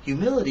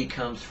 humility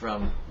comes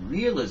from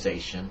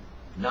realization,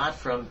 not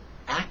from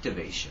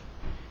activation.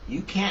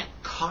 You can't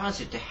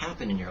cause it to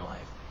happen in your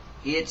life.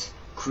 It's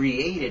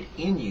created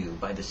in you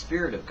by the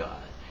Spirit of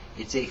God.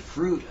 It's a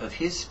fruit of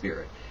His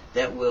Spirit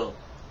that will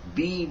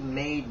be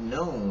made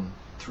known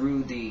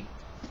through the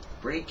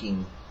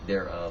breaking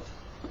thereof,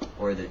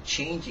 or the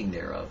changing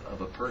thereof,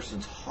 of a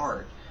person's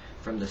heart,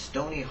 from the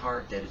stony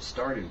heart that it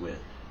started with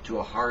to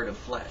a heart of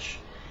flesh.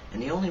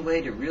 And the only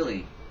way to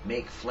really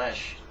make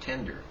flesh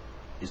tender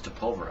is to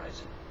pulverize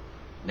it.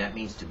 And that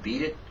means to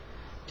beat it,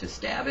 to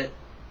stab it,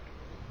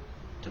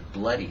 to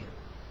bloody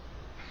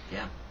it.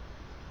 Yeah.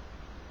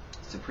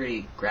 It's a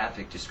pretty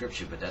graphic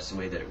description, but that's the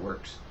way that it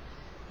works.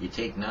 You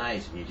take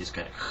knives and you just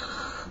kind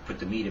of put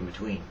the meat in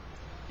between,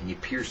 and you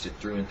pierce it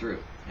through and through,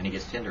 and it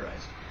gets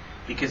tenderized.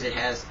 Because it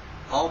has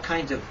all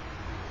kinds of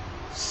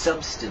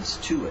substance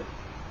to it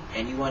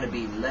and you want to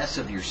be less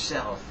of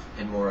yourself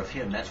and more of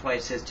Him. That's why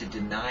it says to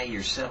deny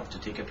yourself, to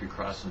take up your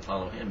cross and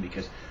follow Him,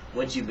 because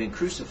once you've been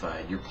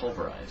crucified, you're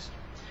pulverized.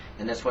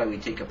 And that's why we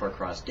take up our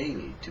cross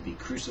daily, to be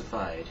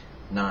crucified,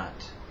 not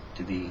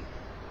to be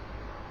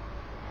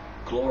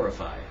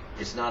glorified.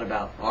 It's not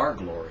about our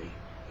glory,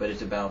 but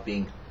it's about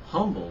being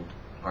humbled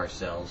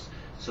ourselves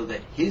so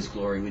that His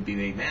glory would be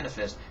made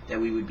manifest,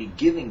 that we would be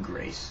giving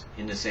grace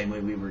in the same way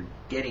we were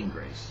getting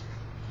grace.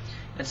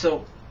 And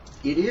so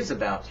it is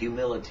about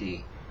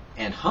humility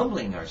and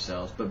humbling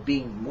ourselves, but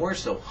being more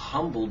so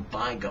humbled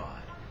by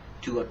God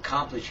to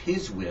accomplish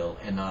His will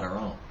and not our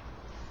own.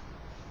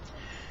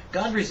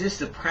 God resists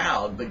the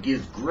proud, but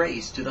gives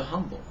grace to the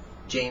humble.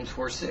 James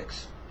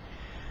 4:6.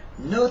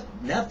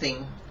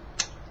 Nothing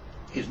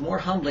is more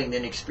humbling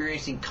than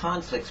experiencing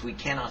conflicts we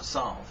cannot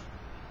solve.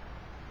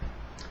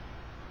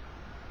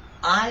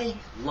 I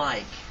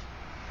like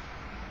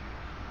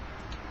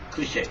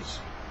cliches.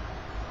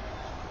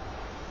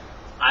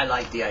 I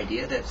like the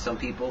idea that some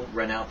people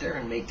run out there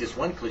and make this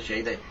one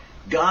cliche that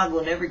God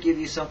will never give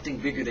you something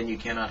bigger than you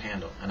cannot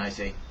handle. And I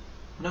say,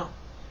 no,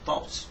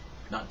 false,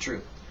 not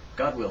true.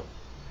 God will.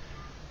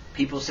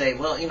 People say,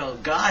 well,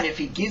 God, if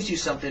He gives you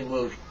something,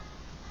 will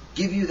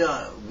give you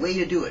the way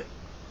to do it.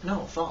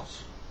 No,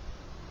 false.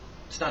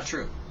 It's not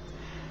true.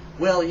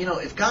 Well,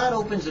 if God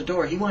opens the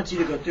door, He wants you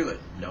to go through it.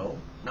 No,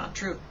 not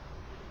true.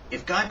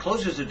 If God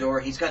closes the door,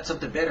 He's got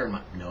something better in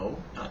mind.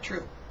 No, not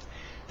true.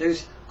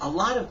 There's a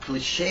lot of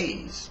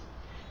cliches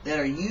that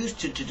are used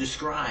to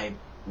describe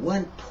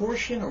one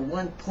portion or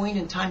one point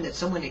in time that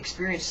someone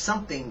experienced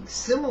something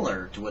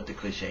similar to what the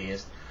cliche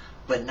is,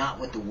 but not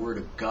what the Word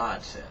of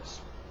God says.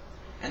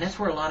 And that's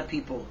where a lot of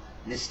people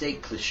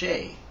mistake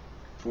cliche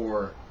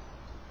for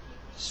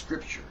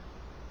Scripture.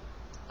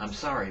 I'm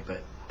sorry,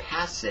 but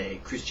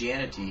passé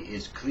Christianity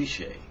is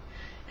cliche.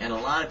 And a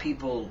lot of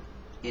people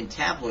in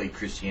tabloid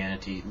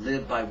Christianity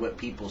live by what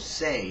people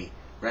say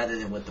rather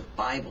than what the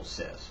Bible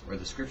says or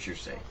the Scriptures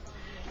say.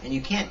 And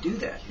you can't do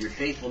that. Your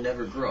faith will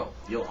never grow.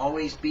 You'll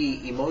always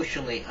be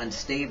emotionally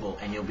unstable,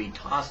 and you'll be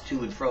tossed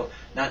to and fro,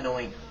 not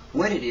knowing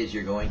what it is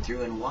you're going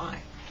through and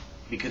why.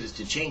 Because it's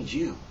to change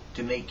you,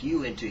 to make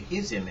you into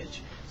His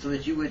image, so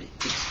that you would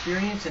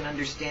experience and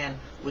understand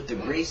what the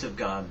grace of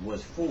God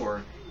was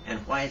for and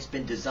why it's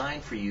been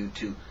designed for you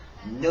to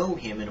know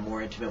Him in a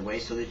more intimate way,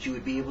 so that you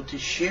would be able to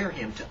share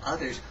Him to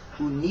others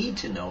who need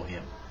to know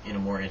Him in a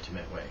more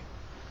intimate way.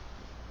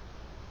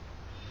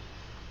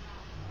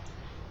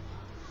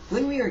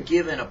 When we are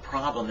given a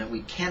problem that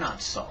we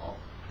cannot solve,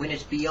 when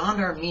it's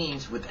beyond our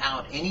means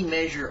without any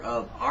measure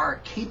of our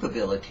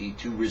capability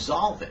to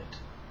resolve it,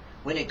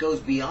 when it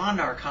goes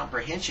beyond our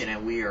comprehension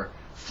and we are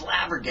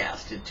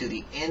flabbergasted to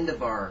the end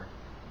of our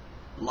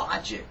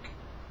logic,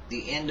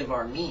 the end of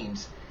our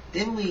means,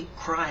 then we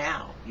cry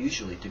out,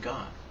 usually to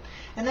God.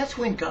 And that's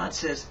when God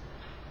says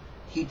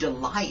He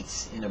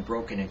delights in a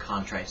broken and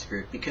contrite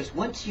spirit, because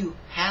once you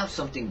have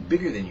something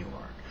bigger than you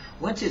are,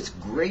 once it's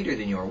greater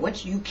than you are,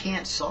 once you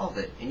can't solve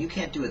it and you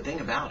can't do a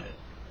thing about it,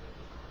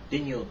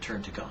 then you'll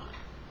turn to God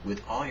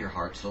with all your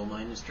heart, soul,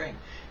 mind, and strength.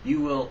 You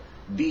will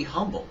be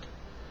humbled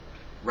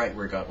right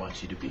where God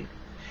wants you to be.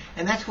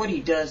 And that's what He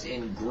does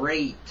in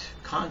great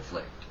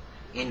conflict,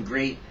 in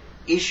great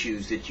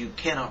issues that you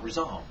cannot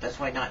resolve. That's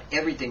why not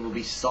everything will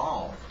be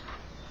solved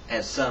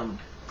as some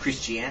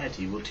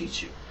Christianity will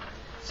teach you.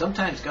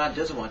 Sometimes God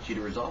doesn't want you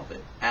to resolve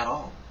it at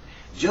all.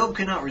 Job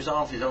could not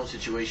resolve his own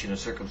situation or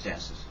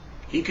circumstances.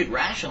 He could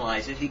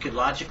rationalize it. He could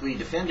logically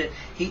defend it.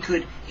 He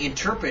could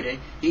interpret it.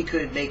 He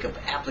could make an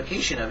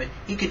application of it.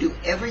 He could do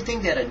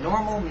everything that a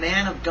normal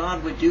man of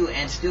God would do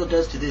and still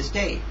does to this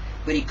day.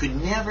 But he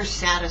could never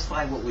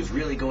satisfy what was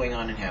really going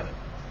on in heaven,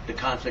 the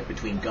conflict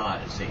between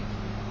God and Satan.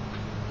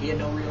 He had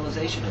no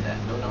realization of that,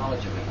 no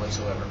knowledge of it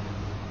whatsoever.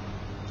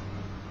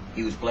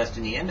 He was blessed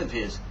in the end of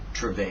his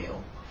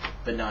travail,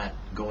 but not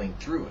going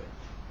through it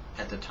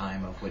at the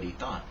time of what he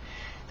thought.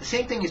 The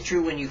same thing is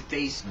true when you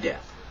face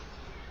death.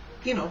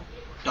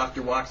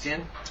 Doctor walks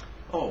in,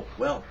 oh,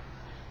 well,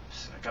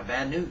 I got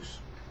bad news.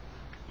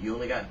 You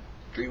only got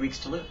 3 weeks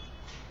to live.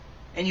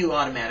 And you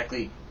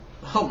automatically,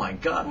 oh my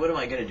God, what am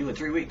I going to do in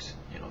 3 weeks?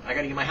 I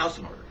got to get my house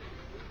in order.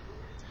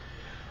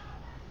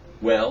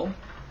 Well,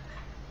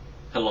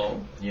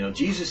 hello.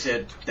 Jesus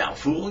said, thou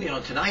fool,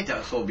 tonight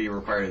thy soul be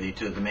required of thee,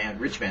 to the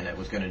rich man that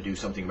was going to do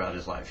something about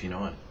his life,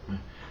 and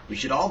we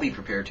should all be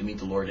prepared to meet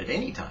the Lord at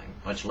any time,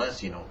 much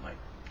less, like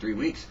 3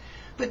 weeks.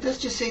 But let's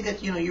just say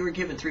that, you were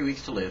given 3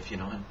 weeks to live,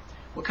 and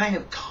what kind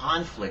of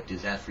conflict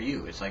is that for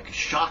you? It's like a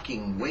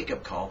shocking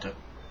wake-up call to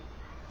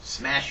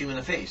smash you in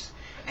the face.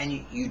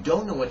 And you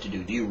don't know what to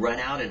do. Do you run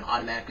out and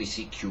automatically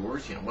seek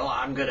cures? Well,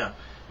 I'm going to,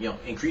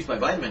 increase my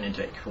vitamin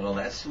intake. Well,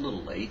 that's a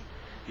little late.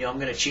 I'm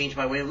going to change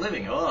my way of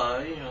living.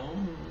 All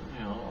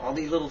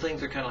these little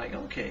things are kind of like,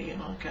 okay,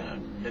 kind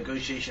of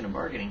negotiation and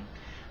bargaining.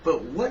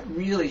 But what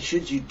really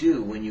should you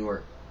do when you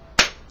are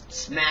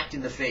smacked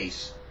in the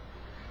face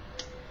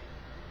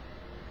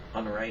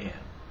on the right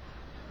hand?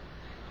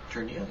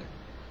 Turn the other.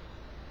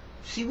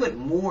 See what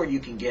more you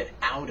can get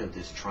out of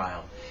this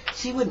trial.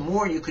 See what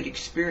more you could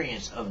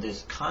experience of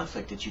this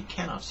conflict that you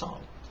cannot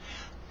solve.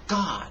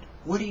 God,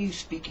 what are you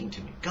speaking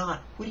to me? God,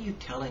 what are you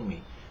telling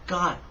me?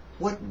 God,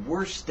 what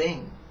worst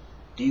thing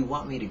do you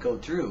want me to go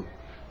through?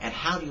 And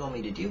how do you want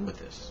me to deal with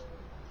this?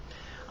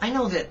 I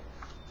know that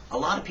a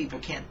lot of people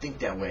can't think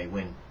that way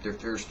when they're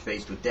first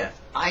faced with death.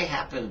 I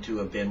happen to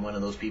have been one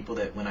of those people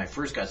that when I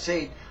first got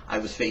saved, I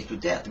was faced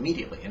with death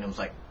immediately. And it was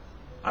like,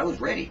 I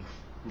was ready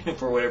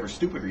for whatever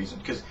stupid reason,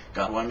 because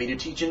God wanted me to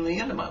teach in the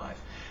end of my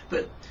life.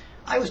 But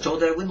I was told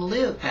that I wouldn't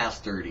live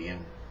past 30,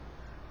 and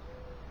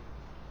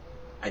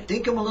I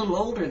think I'm a little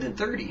older than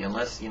 30,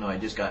 unless, I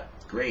just got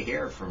gray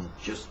hair from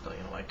just,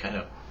 I kind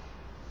of,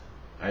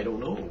 I don't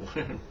know.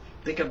 I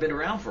think I've been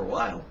around for a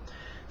while.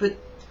 But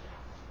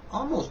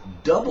almost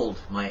doubled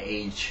my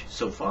age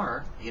so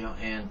far,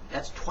 and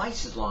that's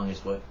twice as long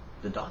as what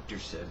the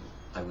doctors said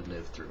I would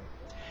live through.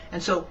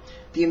 And so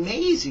the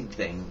amazing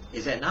thing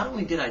is that not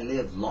only did I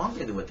live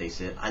longer than what they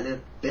said, I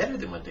lived better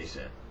than what they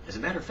said. As a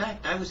matter of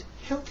fact, I was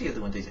healthier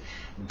than what they said.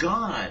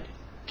 God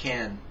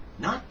can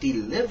not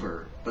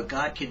deliver, but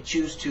God can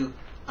choose to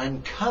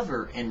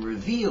uncover and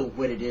reveal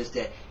what it is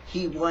that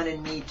He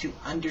wanted me to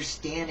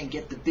understand and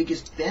get the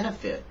biggest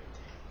benefit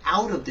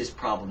out of this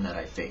problem that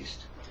I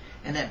faced.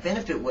 And that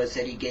benefit was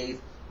that He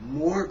gave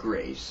more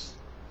grace.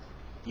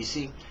 You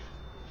see,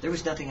 there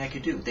was nothing I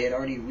could do. They had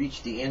already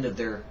reached the end of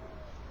their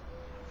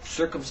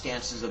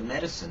circumstances of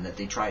medicine, that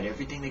they tried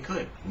everything they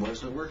could. It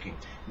wasn't working.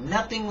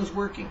 Nothing was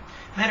working.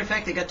 Matter of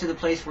fact, they got to the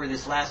place where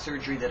this last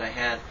surgery that I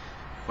had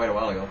quite a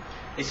while ago,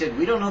 they said,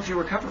 we don't know if you'll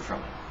recover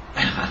from it.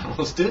 I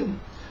almost didn't.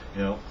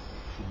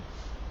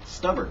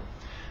 Stubborn.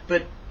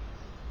 But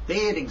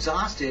they had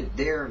exhausted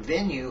their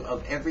venue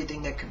of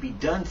everything that could be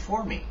done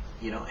for me,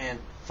 and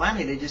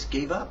finally they just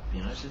gave up.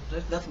 I said,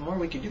 there's nothing more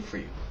we can do for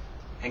you.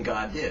 And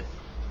God did.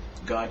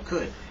 God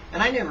could.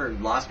 And I never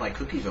lost my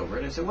cookies over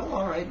it. I said, well,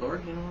 all right,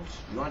 Lord,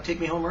 you want to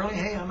take me home early?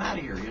 Hey, I'm out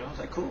of here. I was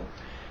like, cool.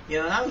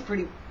 And I was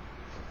pretty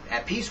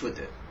at peace with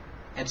it.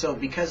 And so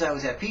because I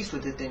was at peace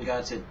with it, then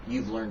God said,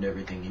 you've learned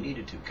everything you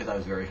needed to, because I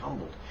was very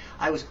humbled.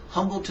 I was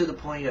humbled to the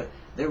point of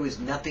there was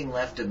nothing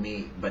left of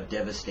me but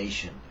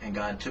devastation. And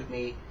God took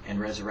me and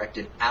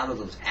resurrected out of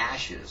those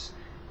ashes,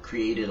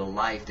 created a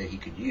life that He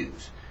could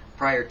use.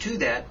 Prior to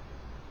that,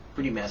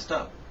 pretty messed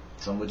up.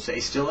 Some would say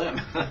still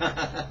am.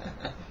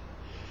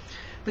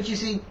 But you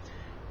see,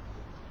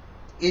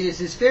 it is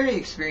this very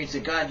experience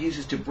that God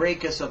uses to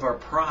break us of our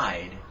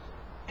pride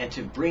and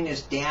to bring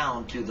us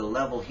down to the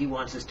level He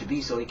wants us to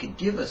be so He can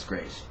give us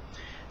grace.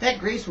 That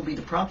grace will be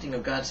the prompting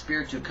of God's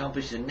Spirit to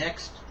accomplish the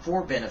next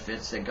 4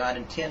 benefits that God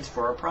intends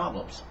for our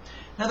problems.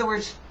 In other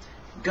words,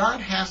 God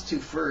has to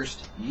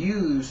first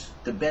use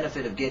the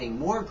benefit of getting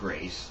more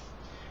grace,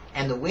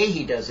 and the way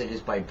He does it is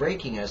by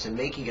breaking us and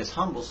making us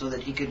humble so that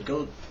He could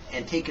go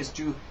and take us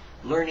through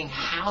learning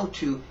how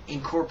to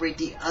incorporate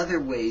the other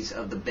ways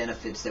of the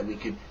benefits that we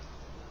could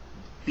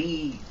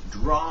be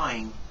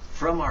drawing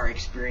from our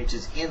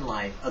experiences in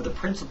life, of the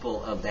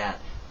principle of that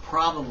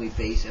problem we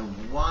face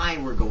and why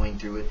we're going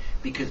through it,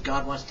 because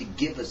God wants to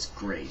give us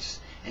grace,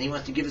 and He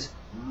wants to give us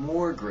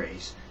more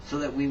grace so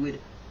that we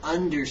would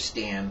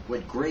understand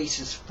what grace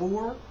is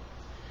for,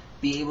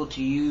 be able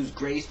to use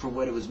grace for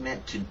what it was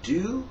meant to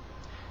do,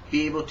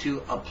 be able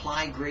to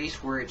apply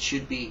grace where it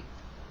should be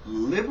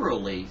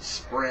liberally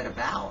spread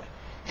about,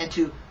 and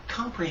to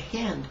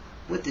comprehend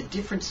what the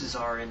differences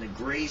are in the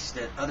grace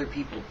that other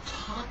people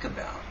talk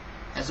about,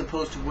 as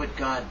opposed to what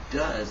God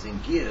does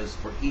and gives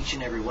for each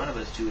and every one of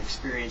us to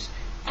experience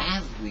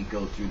as we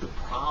go through the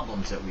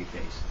problems that we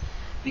face.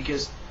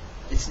 Because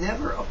it's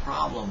never a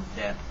problem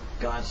that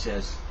God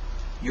says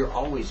you're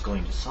always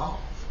going to solve.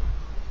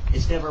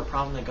 It's never a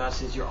problem that God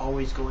says you're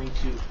always going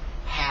to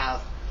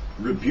have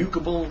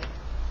rebukable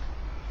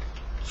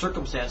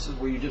circumstances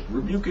where you just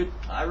rebuke it.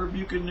 I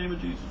rebuke it in the name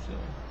of Jesus.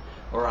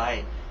 Or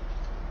I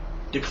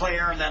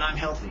declare that I'm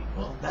healthy.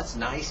 Well, that's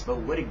nice, but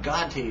what did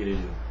God tell you to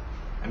do?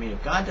 I mean,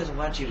 if God doesn't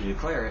want you to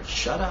declare it,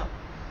 shut up.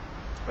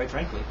 Quite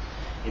frankly.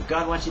 If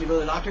God wants you to go to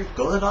the doctor,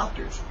 go to the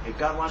doctors. If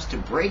God wants to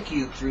break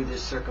you through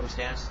this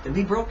circumstance, then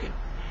be broken.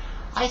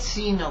 I've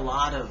seen a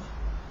lot of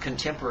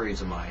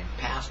contemporaries of mine,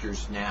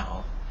 pastors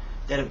now,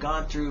 that have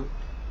gone through,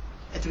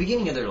 at the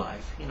beginning of their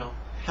life,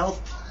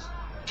 health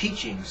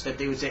teachings that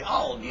they would say,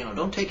 oh,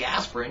 don't take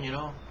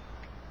aspirin,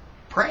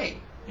 pray.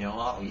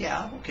 Oh,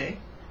 yeah, okay.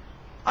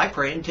 I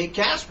pray and take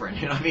aspirin,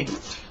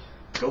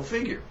 go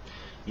figure.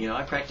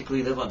 I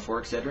practically live on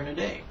 4 Excedrin a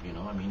day,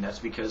 that's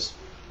because,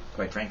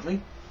 quite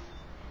frankly,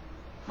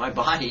 my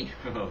body,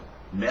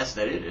 mess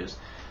that it is,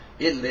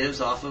 it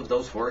lives off of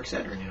those 4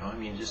 Excedrin,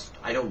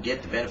 I don't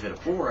get the benefit of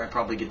 4, I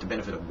probably get the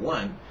benefit of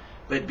 1,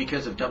 but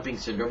because of dumping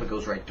syndrome, it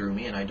goes right through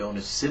me, and I don't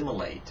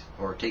assimilate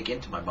or take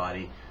into my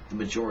body the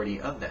majority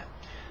of that.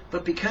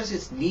 But because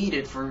it's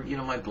needed for,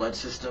 my blood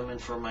system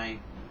and for my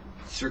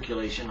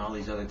circulation, all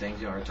these other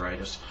things,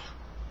 arthritis,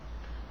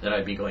 that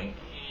I'd be going,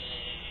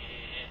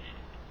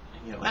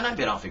 and I've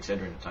been off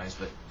Excedrin at times,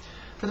 but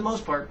for the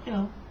most part,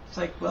 it's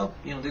like, well,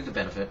 there's a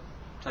benefit.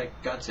 It's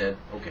like God said,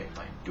 okay,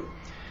 fine, do it.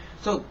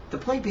 So the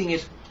point being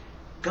is,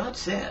 God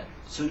said,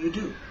 so you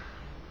do.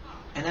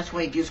 And that's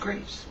why he gives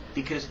grace,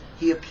 because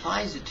he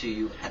applies it to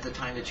you at the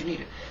time that you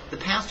need it. The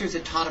pastors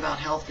that taught about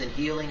health and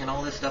healing and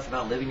all this stuff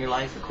about living your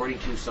life according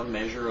to some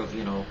measure of,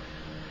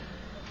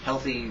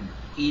 healthy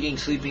eating,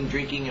 sleeping,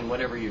 drinking, and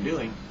whatever you're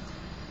doing,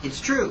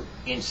 it's true.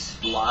 In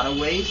a lot of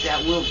ways,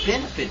 that will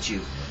benefit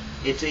you.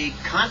 It's a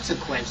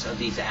consequence of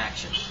these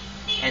actions.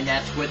 And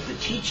that's what the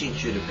teaching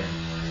should have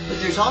been. But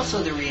there's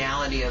also the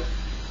reality of,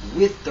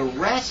 with the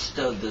rest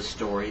of the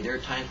story, there are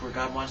times where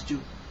God wants to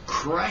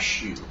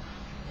crush you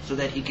so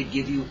that he could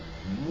give you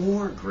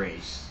more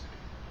grace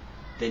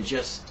than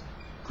just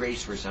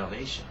grace for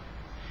salvation.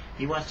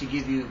 He wants to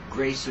give you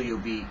grace so you'll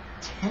be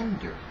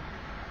tender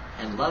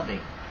and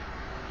loving.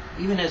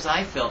 Even as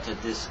I felt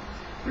at this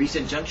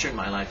recent juncture in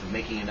my life of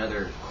making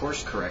another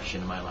course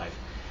correction in my life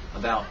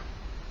about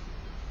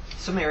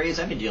some areas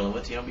I've been dealing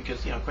with,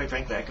 because, quite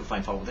frankly, I can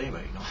find fault with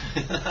anybody,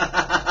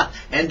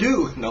 and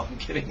do. No, I'm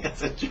kidding.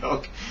 That's a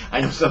joke.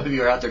 I know some of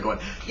you are out there going,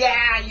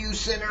 yeah, you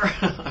sinner.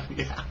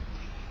 Yeah.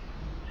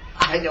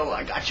 I know,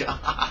 I got you.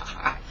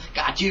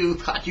 got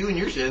you in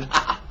your sin.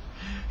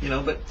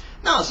 But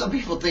no, some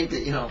people think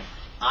that,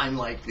 I'm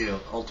like the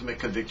ultimate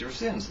convictor of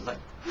sins. It's like,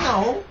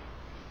 no,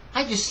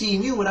 I just see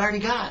in you what I already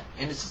got.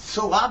 And it's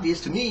so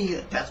obvious to me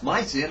that that's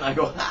my sin. I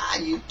go,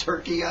 you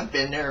turkey, I've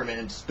been there,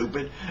 man,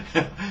 stupid.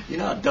 You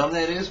know how dumb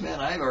that is, man?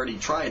 I've already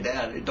tried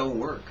that. It don't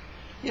work.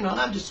 And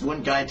I'm just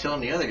one guy telling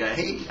the other guy,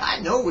 hey,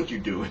 I know what you're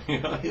doing. You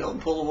don't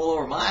pull the wool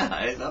over my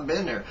eyes. I've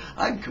been there.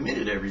 I've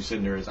committed every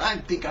sin there is. I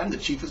think I'm the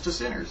chiefest of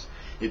sinners.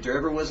 If there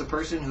ever was a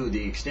person who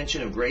the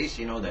extension of grace,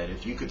 that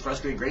if you could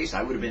frustrate grace,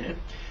 I would have been it.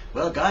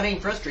 Well, God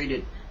ain't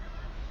frustrated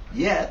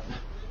yet.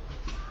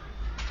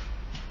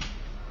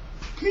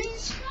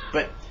 Please.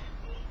 But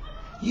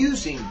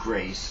using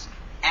grace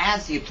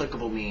as the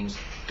applicable means,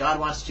 God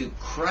wants to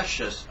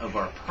crush us of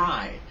our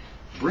pride,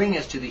 bring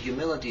us to the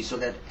humility so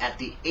that at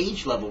the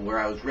age level where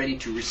I was ready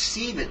to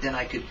receive it, then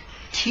I could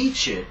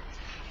teach it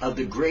of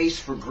the grace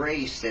for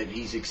grace that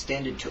he's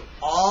extended to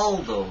all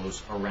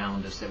those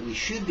around us, that we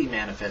should be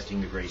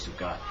manifesting the grace of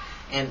God.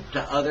 And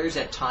to others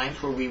at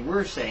times where we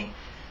were saying,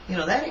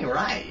 that ain't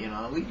right.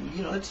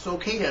 It's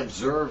okay to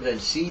observe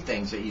and see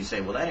things that you say,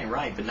 well, that ain't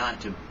right, but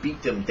not to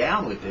beat them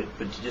down with it,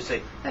 but to just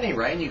say, that ain't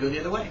right, and you go the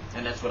other way.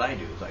 And that's what I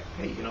do. It's like,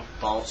 hey,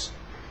 false.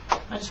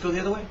 I just go the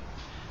other way.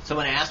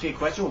 Someone asks me a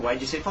question, well,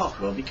 why'd you say false?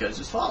 Well, because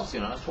it's false.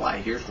 That's why.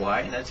 Here's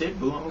why, and that's it.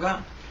 Boom, I'm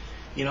gone.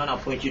 And I'll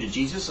point you to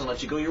Jesus and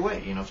let you go your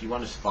way. If you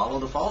want to follow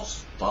the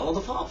false, follow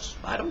the false.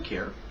 I don't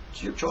care.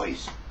 It's your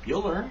choice.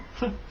 You'll learn.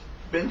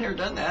 Been there,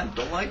 done that.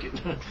 Don't like it.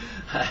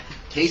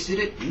 Tasted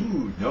it.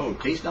 Ooh, no.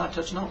 Taste not,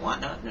 touch not,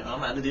 want not. No,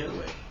 I'm out of the other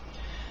way.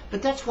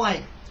 But that's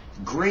why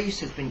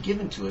grace has been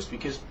given to us,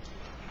 because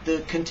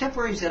the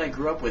contemporaries that I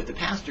grew up with, the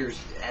pastors,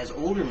 as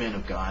older men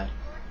of God,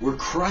 were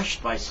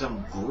crushed by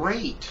some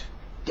great,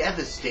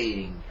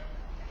 devastating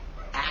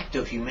act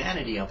of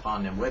humanity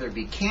upon them, whether it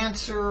be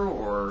cancer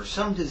or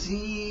some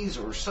disease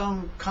or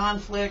some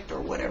conflict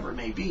or whatever it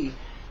may be.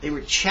 They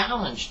were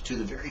challenged to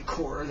the very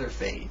core of their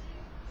faith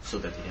so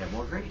that they'd have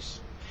more grace.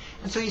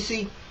 And so you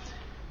see,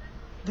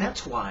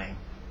 that's why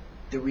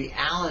the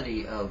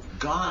reality of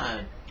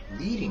God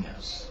leading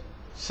us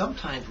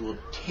sometimes will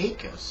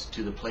take us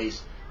to the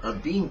place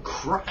of being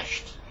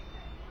crushed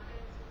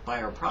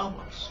by our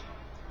problems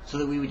so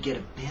that we would get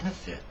a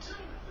benefit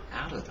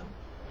out of them.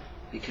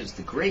 Because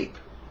the grape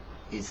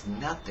is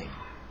nothing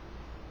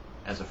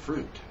as a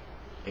fruit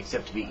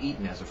except to be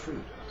eaten as a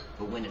fruit.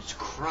 But when it's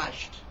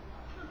crushed,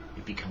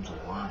 it becomes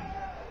a wine.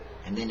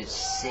 And then it's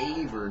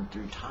savored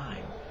through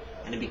time.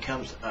 And it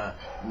becomes a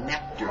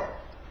nectar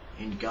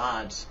in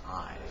God's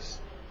eyes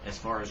as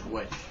far as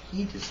what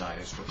he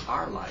desires for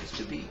our lives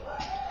to be.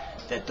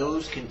 That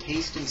those can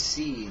taste and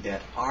see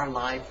that our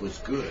life was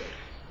good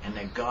and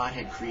that God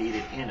had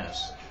created in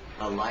us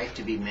a life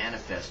to be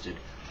manifested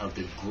of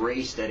the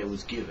grace that it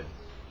was given.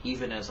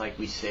 Even as, like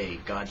we say,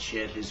 God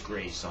shed his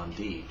grace on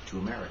thee to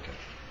America.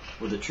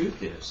 Well, the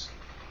truth is,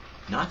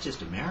 not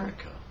just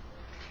America,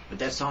 but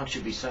that song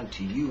should be sung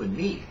to you and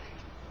me.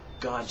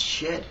 God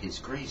shed his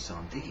grace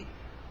on thee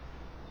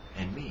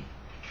and me.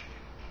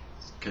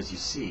 Because you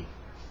see,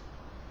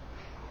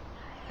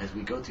 as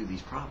we go through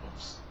these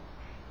problems,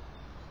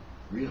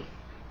 really,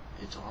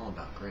 it's all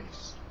about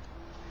grace.